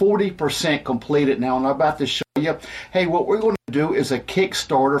approximately 40% completed now, and I'm about to show you. Hey, what we're going to do is a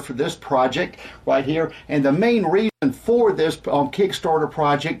Kickstarter for this project right here, and the main reason for this Kickstarter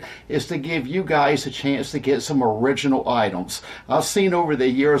project is to give you guys a chance to get some original items. I've seen over the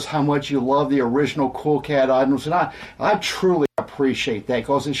years how much you love the original Cool Cat items, and I truly appreciate that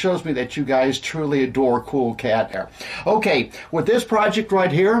because it shows me that you guys truly adore Cool Cat there. Okay, with this project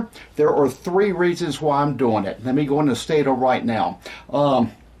right here, there are 3 reasons why I'm doing it. Let me go into Stato right now.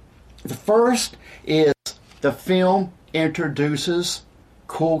 The first is the film introduces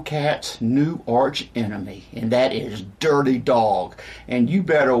Cool Cat's new arch enemy, and that is Dirty Dog. And you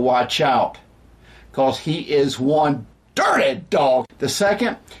better watch out, because he is one dirty dog. The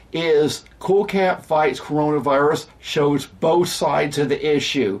second is Cool Cat Fights Coronavirus shows both sides of the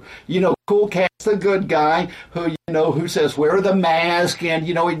issue. You know, Cool Cat's the good guy who says wear the mask, and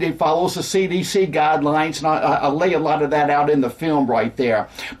he follows the CDC guidelines, and I lay a lot of that out in the film right there.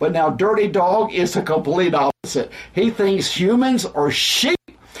 But now Dirty Dog is the complete opposite. He thinks humans are sheep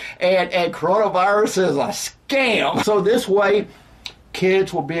and coronavirus is a scam. So this way,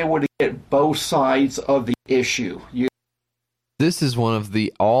 kids will be able to get both sides of the issue. This is one of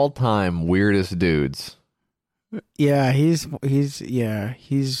the all-time weirdest dudes. Yeah, he's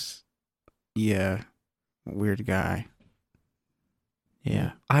weird guy.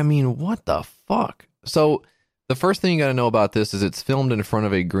 Yeah. I mean, what the fuck? So the first thing you got to know about this is it's filmed in front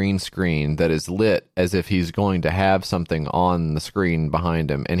of a green screen that is lit as if he's going to have something on the screen behind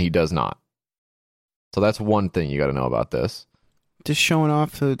him, and he does not. So that's one thing you got to know about this. Just showing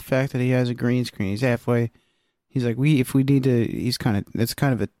off the fact that he has a green screen. He's halfway. He's like, it's kind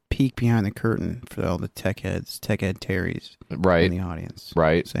of a peek behind the curtain for all the tech head Terrys right in the audience.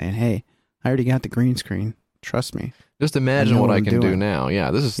 Right. Saying, hey, I already got the green screen. Trust me. Just imagine what I can do now. Yeah,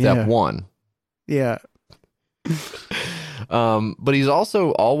 this is step 1. Yeah. But he's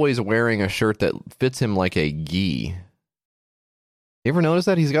also always wearing a shirt that fits him like a gi. You ever notice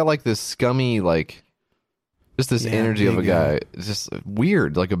that? He's got like this scummy, just this energy of a guy. It's just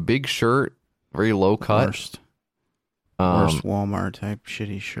weird, like a big shirt, very low cut. Worst Walmart type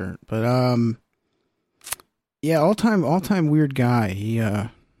shitty shirt. But yeah, all time weird guy. He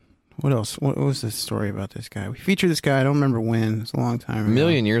what else? What was the story about this guy? We featured this guy, I don't remember when. It's a long time ago. A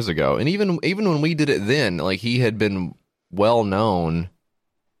million years ago. And even when we did it then, he had been well known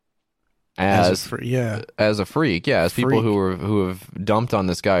as a freak. Yeah, as people who have dumped on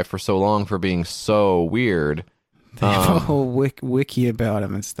this guy for so long for being so weird. They have a whole wiki about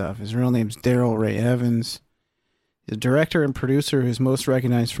him and stuff. His real name's Daryl Ray Evans. He's a director and producer who's most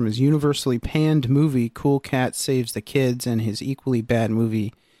recognized from his universally panned movie Cool Cat Saves the Kids and his equally bad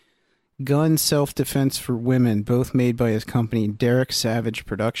movie Gun Self-Defense for Women, both made by his company Derek Savage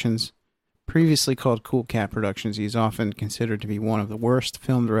Productions. Previously called Cool Cat Productions, he's often considered to be one of the worst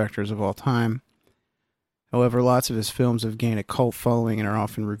film directors of all time. However, lots of his films have gained a cult following and are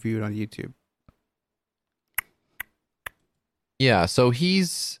often reviewed on YouTube. Yeah, so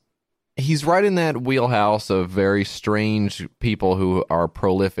he's right in that wheelhouse of very strange people who are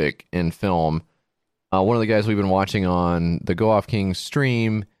prolific in film. One of the guys we've been watching on the Go Off King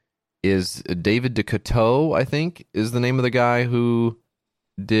stream is David DeCoteau, I think, is the name of the guy who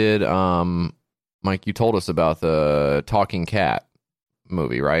did, Mike, you told us about the Talking Cat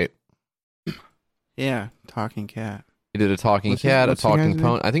movie, right? Yeah, Talking Cat. He did a Talking Cat, a Talking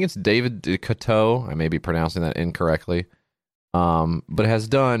Pony. I think it's David DeCoteau. I may be pronouncing that incorrectly. But has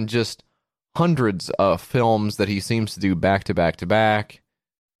done just hundreds of films that he seems to do back to back to back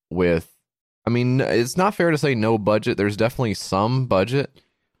with, it's not fair to say no budget. There's definitely some budget,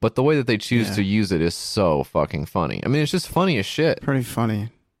 but the way that they choose to use it is so fucking funny. It's just funny as shit. Pretty funny.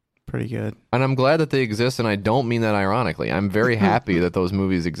 Pretty good. And I'm glad that they exist, and I don't mean that ironically. I'm very happy that those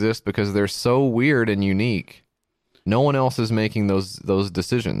movies exist because they're so weird and unique. No one else is making those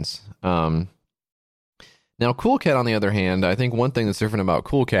decisions. Now, Cool Cat, on the other hand, I think one thing that's different about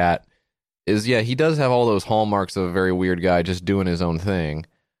Cool Cat is, he does have all those hallmarks of a very weird guy just doing his own thing.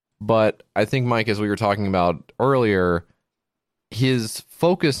 But I think, Mike, as we were talking about earlier, his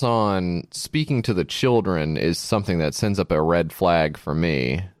focus on speaking to the children is something that sends up a red flag for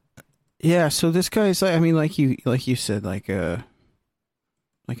me. Yeah, so this guy's like you said, like a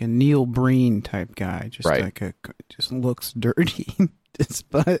Neil Breen type guy, just just looks dirty.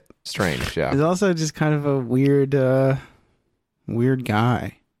 But strange, yeah. He's also just kind of a weird guy.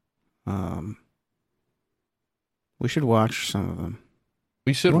 We should watch some of them.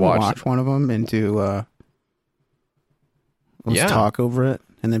 We should watch one of them and do. Let's talk over it,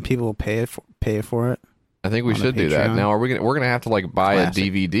 and then people will pay for it. I think we on should the do that. Patreon. Now, we're gonna have to like buy Classic. a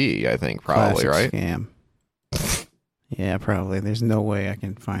DVD. I think probably Classic right. Scam. Yeah, probably. There's no way I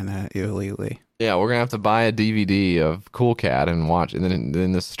can find that illegally. Yeah, we're gonna have to buy a DVD of Cool Cat and watch, and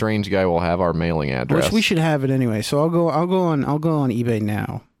then this strange guy will have our mailing address. Which we should have it anyway. So I'll go on eBay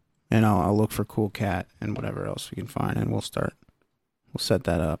now, and I'll look for Cool Cat and whatever else we can find, and we'll set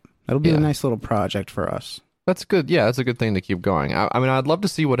that up. That'll be a nice little project for us. That's good. Yeah, that's a good thing to keep going. I mean, I'd love to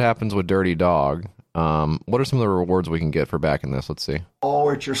see what happens with Dirty Dog. What are some of the rewards we can get for backing this? Let's see.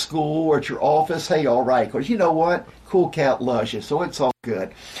 Or at your school or at your office, hey, all right, because you know what? Cool Cat loves you, so it's all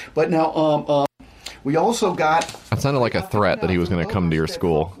good. But now, we also got... That sounded like a threat that he was going to come to your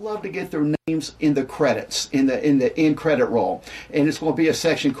school. Love to get their names in the credits, in the end credit roll. And it's going to be a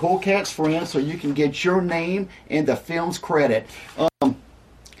section, Cool Cat's Friends, so you can get your name in the film's credit.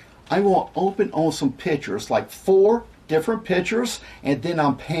 I will open on some pictures, like 4 different pictures, and then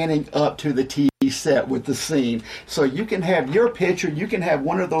I'm panning up to the TV set with the scene. So you can have your picture, you can have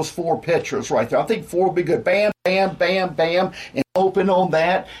one of those 4 pictures right there. I think 4 will be good. Bam, bam, bam, bam, and open on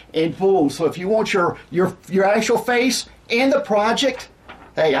that, and boom. So if you want your actual face in the project,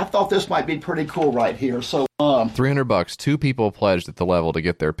 hey, I thought this might be pretty cool right here. So $300. 2 people pledged at the level to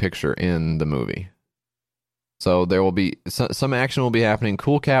get their picture in the movie. So there will be some action will be happening.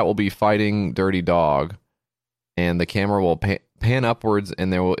 Cool Cat will be fighting Dirty Dog, and the camera will pan upwards,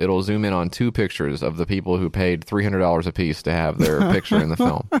 and it'll zoom in on 2 pictures of the people who paid $300 a piece to have their picture in the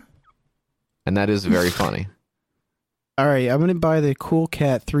film, and that is very funny. All right, I'm gonna buy the Cool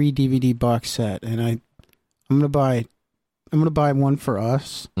Cat 3 DVD box set, and I'm gonna buy one for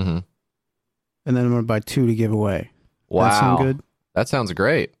us, mm-hmm. and then I'm gonna buy 2 to give away. Wow, that sound good? That sounds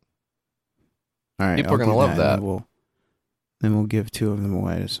great. All right, people are gonna love that. Then we'll give 2 of them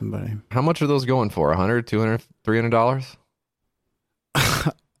away to somebody. How much are those going for? $100, $200, $300?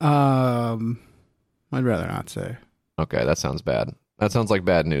 I'd rather not say. Okay, that sounds bad. That sounds like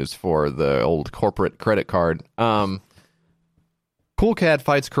bad news for the old corporate credit card. Cool Cat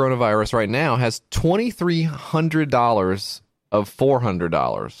Fights Coronavirus right now has $2,300 of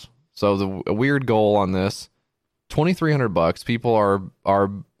 $400. So a weird goal on this, $2,300. People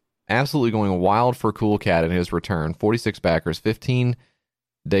are absolutely going wild for Cool Cat in his return. 46 backers, 15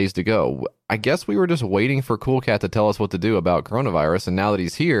 days to go. I guess we were just waiting for Cool Cat to tell us what to do about coronavirus, and now that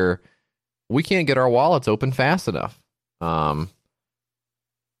he's here, we can't get our wallets open fast enough. So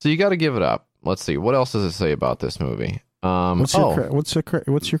you got to give it up. Let's see. What else does it say about this movie? What's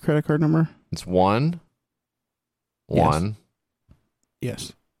your credit card number? It's 1.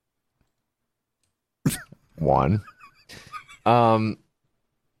 Yes. 1.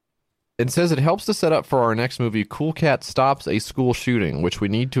 It says it helps to set up for our next movie. Cool Cat stops a school shooting, which we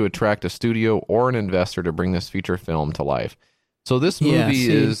need to attract a studio or an investor to bring this feature film to life. So this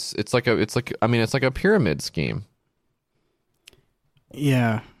movie it's like a pyramid scheme.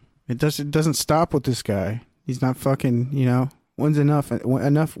 Yeah, it doesn't stop with this guy. He's not fucking, when's enough?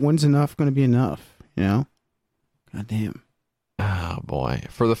 When's enough going to be enough? God damn. Oh boy.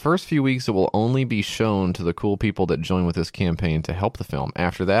 For the first few weeks, it will only be shown to the cool people that join with this campaign to help the film.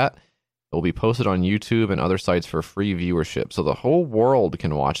 After that, it will be posted on YouTube and other sites for free viewership, so the whole world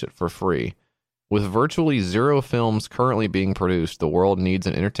can watch it for free. With virtually 0 films currently being produced, the world needs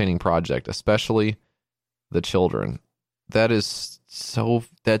an entertaining project, especially the children. That's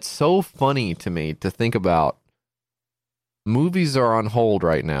so funny to me to think about. Movies are on hold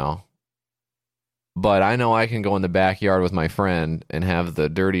right now, but I know I can go in the backyard with my friend and have the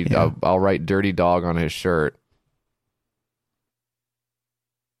dirty. Yeah. I'll write "Dirty Dog" on his shirt.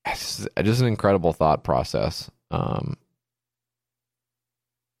 It's just an incredible thought process. I'm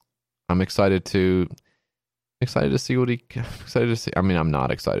excited to see what he. Excited to see. I mean, I'm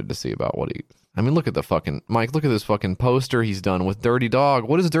not excited to see about what he. I mean, look at the fucking Mike. Look at this fucking poster he's done with Dirty Dog.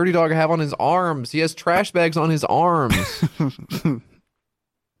 What does Dirty Dog have on his arms? He has trash bags on his arms.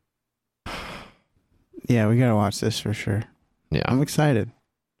 Yeah, we gotta watch this for sure. Yeah, I'm excited.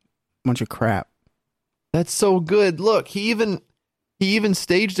 Bunch of crap. That's so good. Look, he even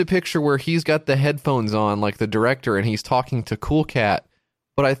staged a picture where he's got the headphones on, like the director, and he's talking to Cool Cat.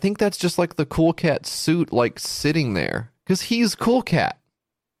 But I think that's just like the Cool Cat suit, like sitting there, because he's Cool Cat.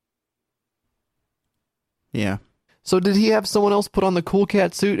 Yeah. So did he have someone else put on the Cool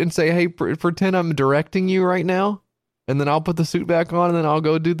Cat suit and say, "Hey, pretend I'm directing you right now, and then I'll put the suit back on, and then I'll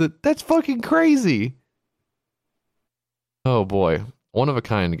go do the." That's fucking crazy. Oh boy, one of a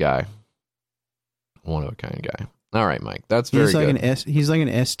kind guy. One of a kind guy. All right, Mike, that's very good. He's like an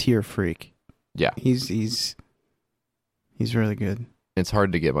S tier freak. Yeah, he's really good. It's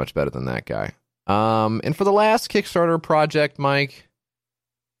hard to get much better than that guy. And for the last Kickstarter project, Mike,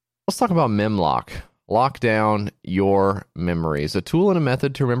 let's talk about Memlock. lock down your memories. A tool and a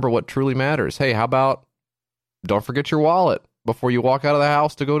method to remember what truly matters. Hey, how about don't forget your wallet before you walk out of the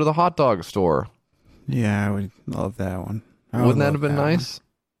house to go to the hot dog store? Yeah, I would love that one. Wouldn't that have been nice?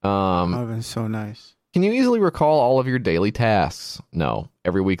 That would have been so nice. Can you easily recall all of your daily tasks? No.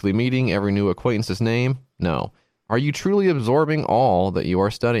 Every weekly meeting, every new acquaintance's name? No. Are you truly absorbing all that you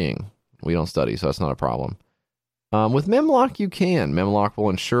are studying? We don't study, so that's not a problem. With Memlock, you can. Memlock will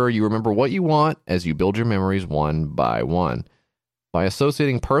ensure you remember what you want as you build your memories one by one. By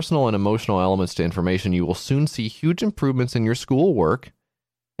associating personal and emotional elements to information, you will soon see huge improvements in your schoolwork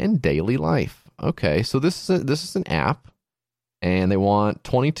and daily life. Okay, so this is an app, and they want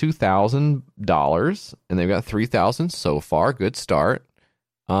 $22,000, and they've got $3,000 so far. Good start.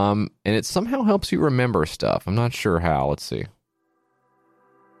 And it somehow helps you remember stuff. I'm not sure how. Let's see.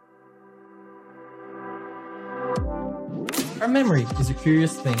 Our memory is a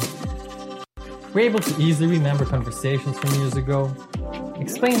curious thing. We're able to easily remember conversations from years ago,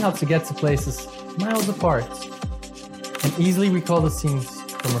 explain how to get to places miles apart, and easily recall the scenes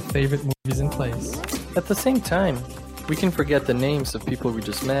from our favorite movies and plays. At the same time, we can forget the names of people we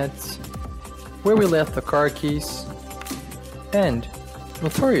just met, where we left the car keys, and,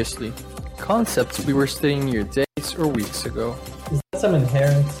 notoriously, concepts we were studying near days or weeks ago. Is that some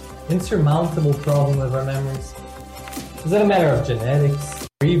inherent, insurmountable problem with our memories? Is it a matter of genetics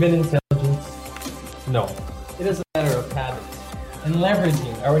or even intelligence? No, it is a matter of habit and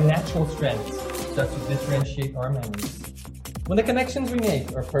leveraging our natural strengths so as to differentiate our memories. When the connections we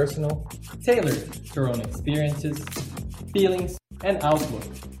make are personal, tailored to our own experiences, feelings, and outlook,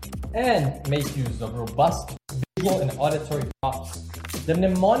 and make use of robust visual and auditory props, the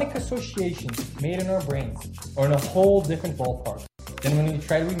mnemonic associations made in our brains are in a whole different ballpark than when we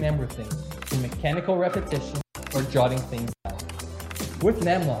try to remember things through mechanical repetition or jotting things down. With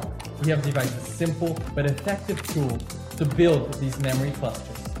Memlock, we have devised a simple but effective tool to build these memory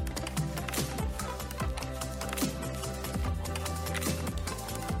clusters.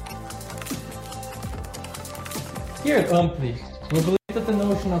 Here at Umply, we believe that the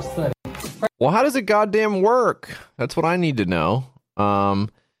notion of study... Well, how does it goddamn work? That's what I need to know.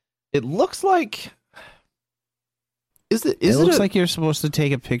 It looks like... It looks like you're supposed to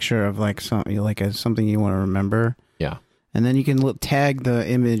take a picture of like something something you want to remember. Yeah. And then you can tag the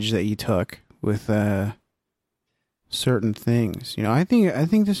image that you took with certain things. You know, I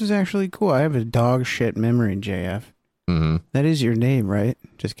think this is actually cool. I have a dog shit memory, JF. Mm-hmm. That is your name, right?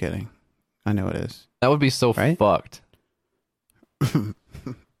 Just kidding. I know it is. That would be so fucked.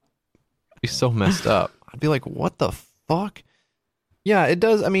 Be so messed up. I'd be like, what the fuck? Yeah, it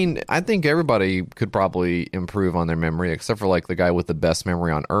does. I mean, I think everybody could probably improve on their memory, except for like the guy with the best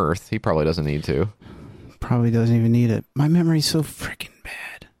memory on Earth. He probably doesn't need to. Probably doesn't even need it. My memory's so freaking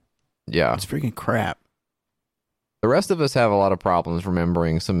bad. Yeah. It's freaking crap. The rest of us have a lot of problems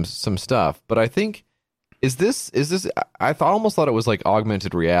remembering some stuff, but I think is this I almost thought it was like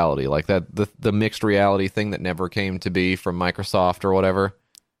augmented reality, like that the mixed reality thing that never came to be from Microsoft or whatever.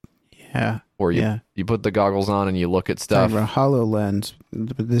 Yeah. Or you put the goggles on and you look at stuff. Like a HoloLens,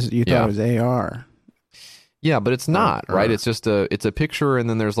 but this you thought it was AR. Yeah, but it's not, right? It's just a picture and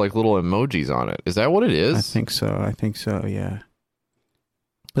then there's like little emojis on it. Is that what it is? I think so, yeah.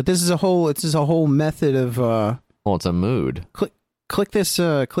 But this is a whole method of well, it's a mood. Click this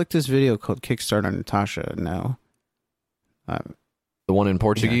video called Kickstart on Natasha now. The one in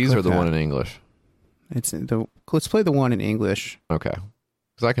Portuguese or the one in English? Let's play the one in English. Okay.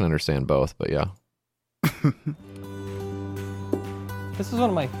 Because I can understand both, but yeah. This is one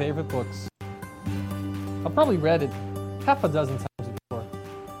of my favorite books. I've probably read it half a dozen times before,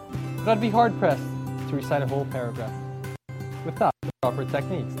 but I'd be hard-pressed to recite a whole paragraph. Without the proper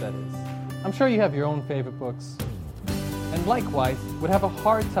techniques, that is. I'm sure you have your own favorite books, and likewise would have a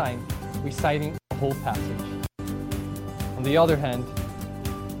hard time reciting a whole passage. On the other hand,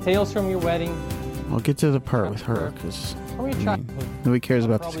 Tales from Your Wedding... I'll get to the part with her, because nobody cares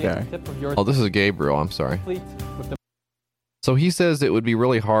about this guy. Oh, this is Gabriel, I'm sorry. So he says it would be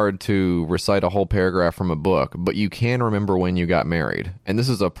really hard to recite a whole paragraph from a book, but you can remember when you got married. And this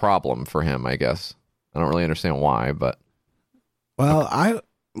is a problem for him, I guess. I don't really understand why, but... Well,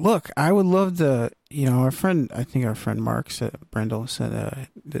 I would love to, I think our friend Mark Brendel said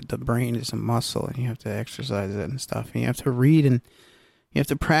that the brain is a muscle and you have to exercise it and stuff. And you have to read and you have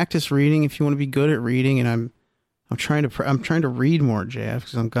to practice reading if you want to be good at reading. And I'm trying to read more, JF,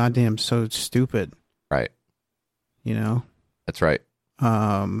 because I'm goddamn so stupid. Right. That's right.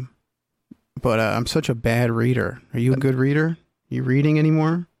 But I'm such a bad reader. Are you a good reader? You reading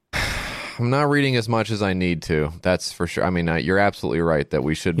anymore? I'm not reading as much as I need to. That's for sure. I mean, you're absolutely right that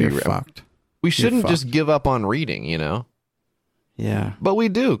we should You're be fucked. We shouldn't just give up on reading, you know? Yeah. But we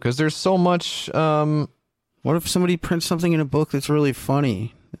do, because there's so much... What if somebody prints something in a book that's really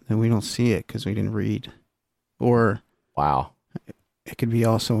funny, and we don't see it because we didn't read? Or... Wow. It could be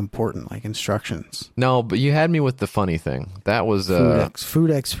also important, like instructions. No, but you had me with the funny thing. That was...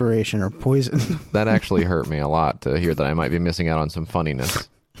 food expiration or poison. That actually hurt me a lot to hear that I might be missing out on some funniness.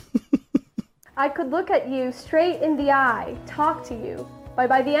 I could look at you straight in the eye, talk to you, but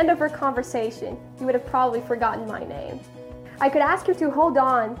by the end of our conversation, you would have probably forgotten my name. I could ask you to hold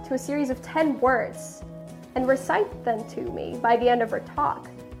on to a series of 10 words and recite them to me by the end of our talk.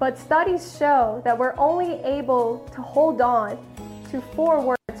 But studies show that we're only able to hold on to 4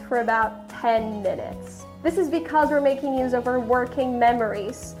 words for about 10 minutes. This is because we're making use of our working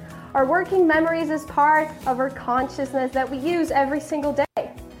memories. Our working memories is part of our consciousness that we use every single day.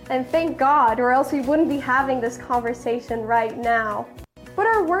 And thank God, or else we wouldn't be having this conversation right now. But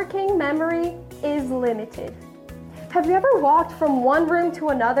our working memory is limited. Have you ever walked from one room to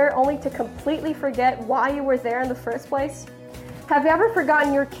another only to completely forget why you were there in the first place? Have you ever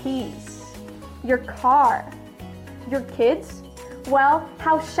forgotten your keys, your car, your kids? Well,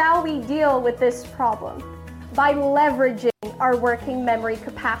 how shall we deal with this problem? By leveraging our working memory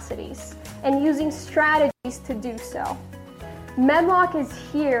capacities and using strategies to do so. Memlock is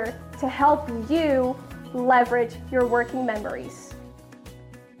here to help you leverage your working memories.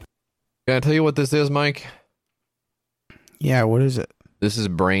 Can I tell you what this is, Mike? Yeah, what is it? This is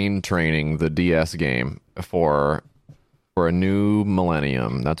Brain Training, the DS game for a new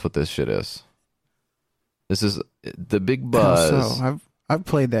millennium. That's what this shit is. This is the big buzz. So I've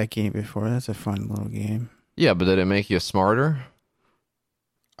played that game before. That's a fun little game. Yeah, but did it make you smarter?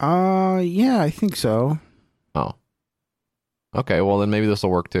 Yeah, I think so. Oh. Okay, well then maybe this will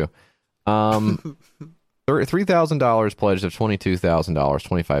work too. $3,000 pledged of $22,000,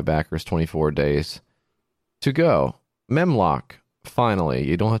 25 backers, 24 days to go. Memlock, finally.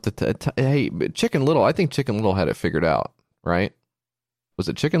 You don't have to... hey, Chicken Little, I think Chicken Little had it figured out, right? Was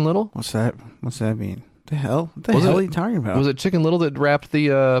it Chicken Little? What's that? What's that mean? The hell? What the hell are you talking about? Was it Chicken Little that wrapped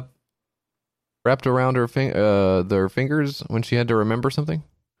around her their fingers when she had to remember something?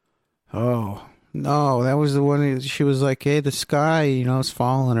 Oh, no, that was the one. She was like, hey, the sky, is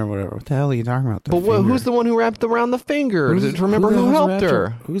falling or whatever. What the hell are you talking about? But who's the one who wrapped around the finger? Remember who helped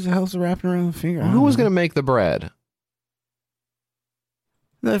her? Who's the hell's wrapping around the finger? Who was going to make the bread?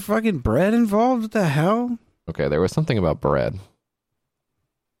 The fucking bread involved? What the hell? Okay, there was something about bread.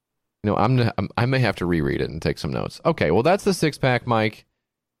 I may have to reread it and take some notes. Okay, well, that's the 6-pack, Mike.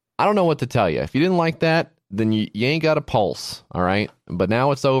 I don't know what to tell you. If you didn't like that, then you ain't got a pulse, all right? But now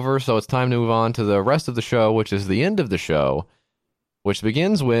it's over, so it's time to move on to the rest of the show, which is the end of the show, which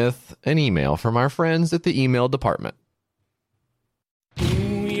begins with an email from our friends at the email department.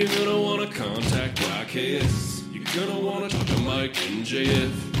 You're gonna want to contact YKS. You're gonna want to talk to Mike and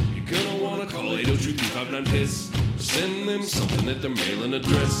JF. You're gonna want to call 802-359-PISS. Send them something at their mailing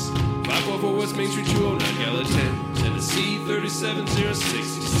address. 544 West Main Street, 209 Gallatin, Tennessee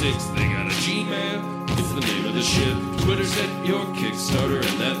 37066. They got a Gmail, it's the name of the ship. Twitter's at your Kickstarter,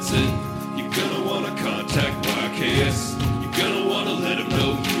 and that's it. You're gonna want to contact YKS. You're gonna want to let them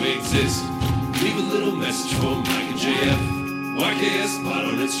know you exist. Leave a little message for Mike and JF. YKS Pod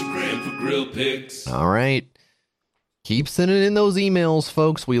on Instagram for grill pics. All right. Keep sending in those emails,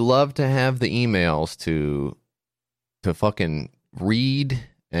 folks. We love to have the emails to fucking read.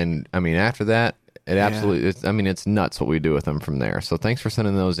 And I mean, after that, it's nuts what we do with them from there. So thanks for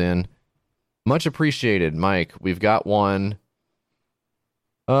sending those in. Much appreciated, Mike. We've got one.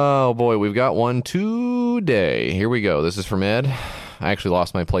 Oh boy, we've got one today. Here we go. This is from Ed. I actually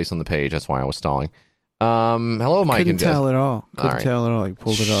lost my place on the page. That's why I was stalling. Hello, Mike. Couldn't tell at all. Couldn't tell at all. You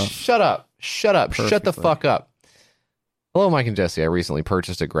pulled it off. Shut up. Perfectly. Shut the fuck up. Hello, Mike and Jesse. I recently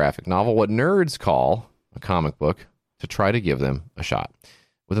purchased a graphic novel, what nerds call a comic book, to try to give them a shot.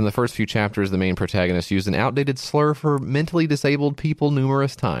 Within the first few chapters, the main protagonist used an outdated slur for mentally disabled people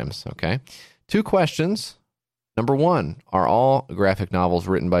numerous times. Okay. 2 questions. Number 1, are all graphic novels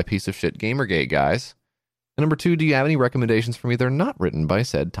written by piece of shit Gamergate guys? And number 2, do you have any recommendations for me that are not written by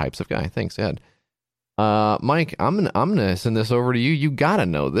said types of guy? Thanks, Ed. Mike, I'm gonna send this over to you. You gotta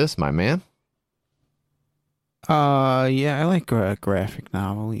know this, my man. Yeah, I like graphic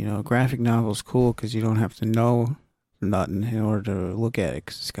novel. Graphic novel's cool because you don't have to know nothing in order to look at it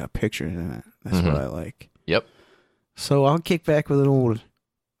because it's got pictures in it. That's what I like. Yep. So I'll kick back with an old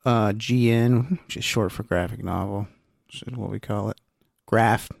GN, which is short for graphic novel, which is what we call it.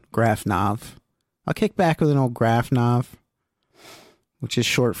 Graph nov. I'll kick back with an old graph nov, which is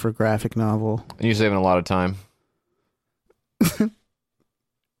short for graphic novel. And you're saving a lot of time.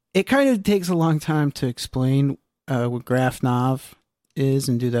 it kind of takes a long time to explain what graph nov is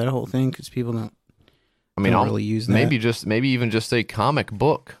and do that whole thing because people don't. I mean, don't really use that. Maybe even just say comic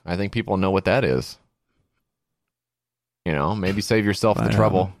book. I think people know what that is. You know, maybe save yourself the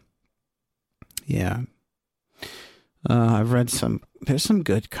trouble. Yeah. I've read there's some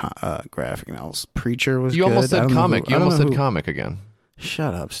good graphic novels. Preacher was You good. almost said comic. You almost said comic again.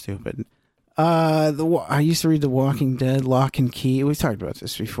 Shut up, stupid. I used to read The Walking Dead, Lock and Key. We've talked about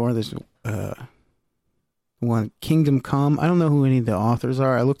this before. There's one, Kingdom Come. I don't know who any of the authors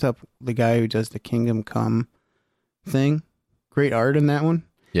are. I looked up the guy who does the Kingdom Come thing. Great art in that one.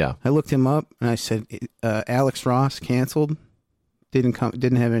 Yeah. I looked him up and I said, Alex Ross canceled. Didn't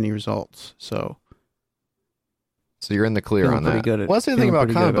have any results. So you're in the clear on that. Well, that's the thing about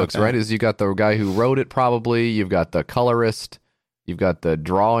comic books, right? Is you got the guy who wrote it probably. You've got the colorist. You've got the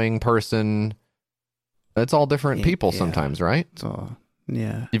drawing person. It's all different people sometimes, right? It's all,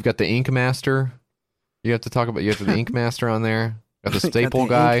 yeah. You've got the ink master. You have to talk about. You have the ink master on there. Got the staple got the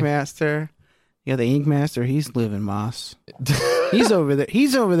guy. Ink master. Yeah, the ink master. He's living moss. He's over there.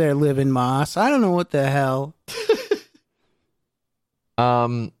 He's over there living moss. I don't know what the hell.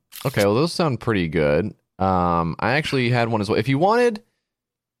 Okay. Well, those sound pretty good. I actually had one as well. If you wanted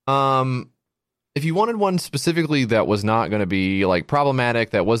one specifically that was not going to be like problematic,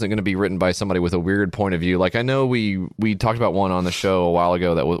 that wasn't going to be written by somebody with a weird point of view. Like I know we talked about one on the show a while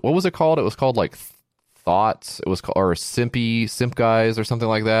ago. What was it called? It was called like Thoughts. It was called, or Simp Guys or something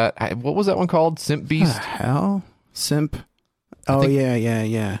like that. What was that one called? Simp Beast? Hell? Simp? Oh,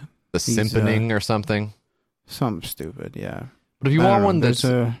 yeah. The Simpening or something. Something stupid, yeah. But if you want one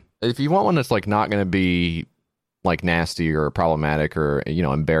that's like not going to be like nasty or problematic or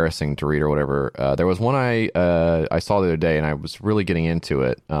embarrassing to read or whatever, there was one I saw the other day and I was really getting into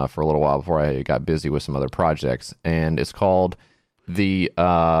it for a little while before I got busy with some other projects, and it's called the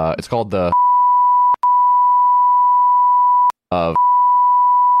of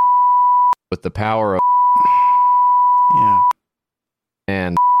with the power of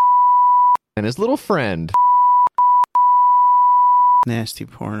and his little friend. Nasty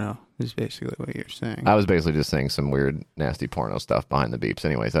porno is basically what you're saying. I was basically just saying some weird, nasty porno stuff behind the beeps.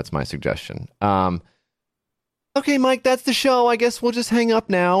 Anyways, that's my suggestion. Okay, Mike, that's the show. I guess we'll just hang up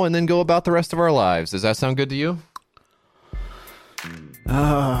now and then go about the rest of our lives. Does that sound good to you?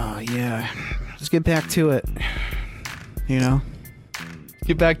 Oh, yeah. Let's get back to it.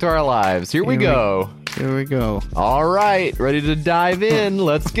 Get back to our lives. Here we go. Here we go. All right. Ready to dive in.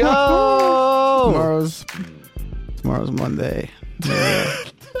 Let's go. Tomorrow's Monday.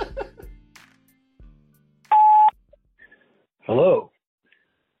 Hello.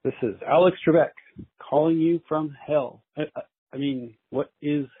 This is Alex Trebek calling you from hell. I mean, what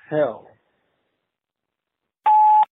is hell?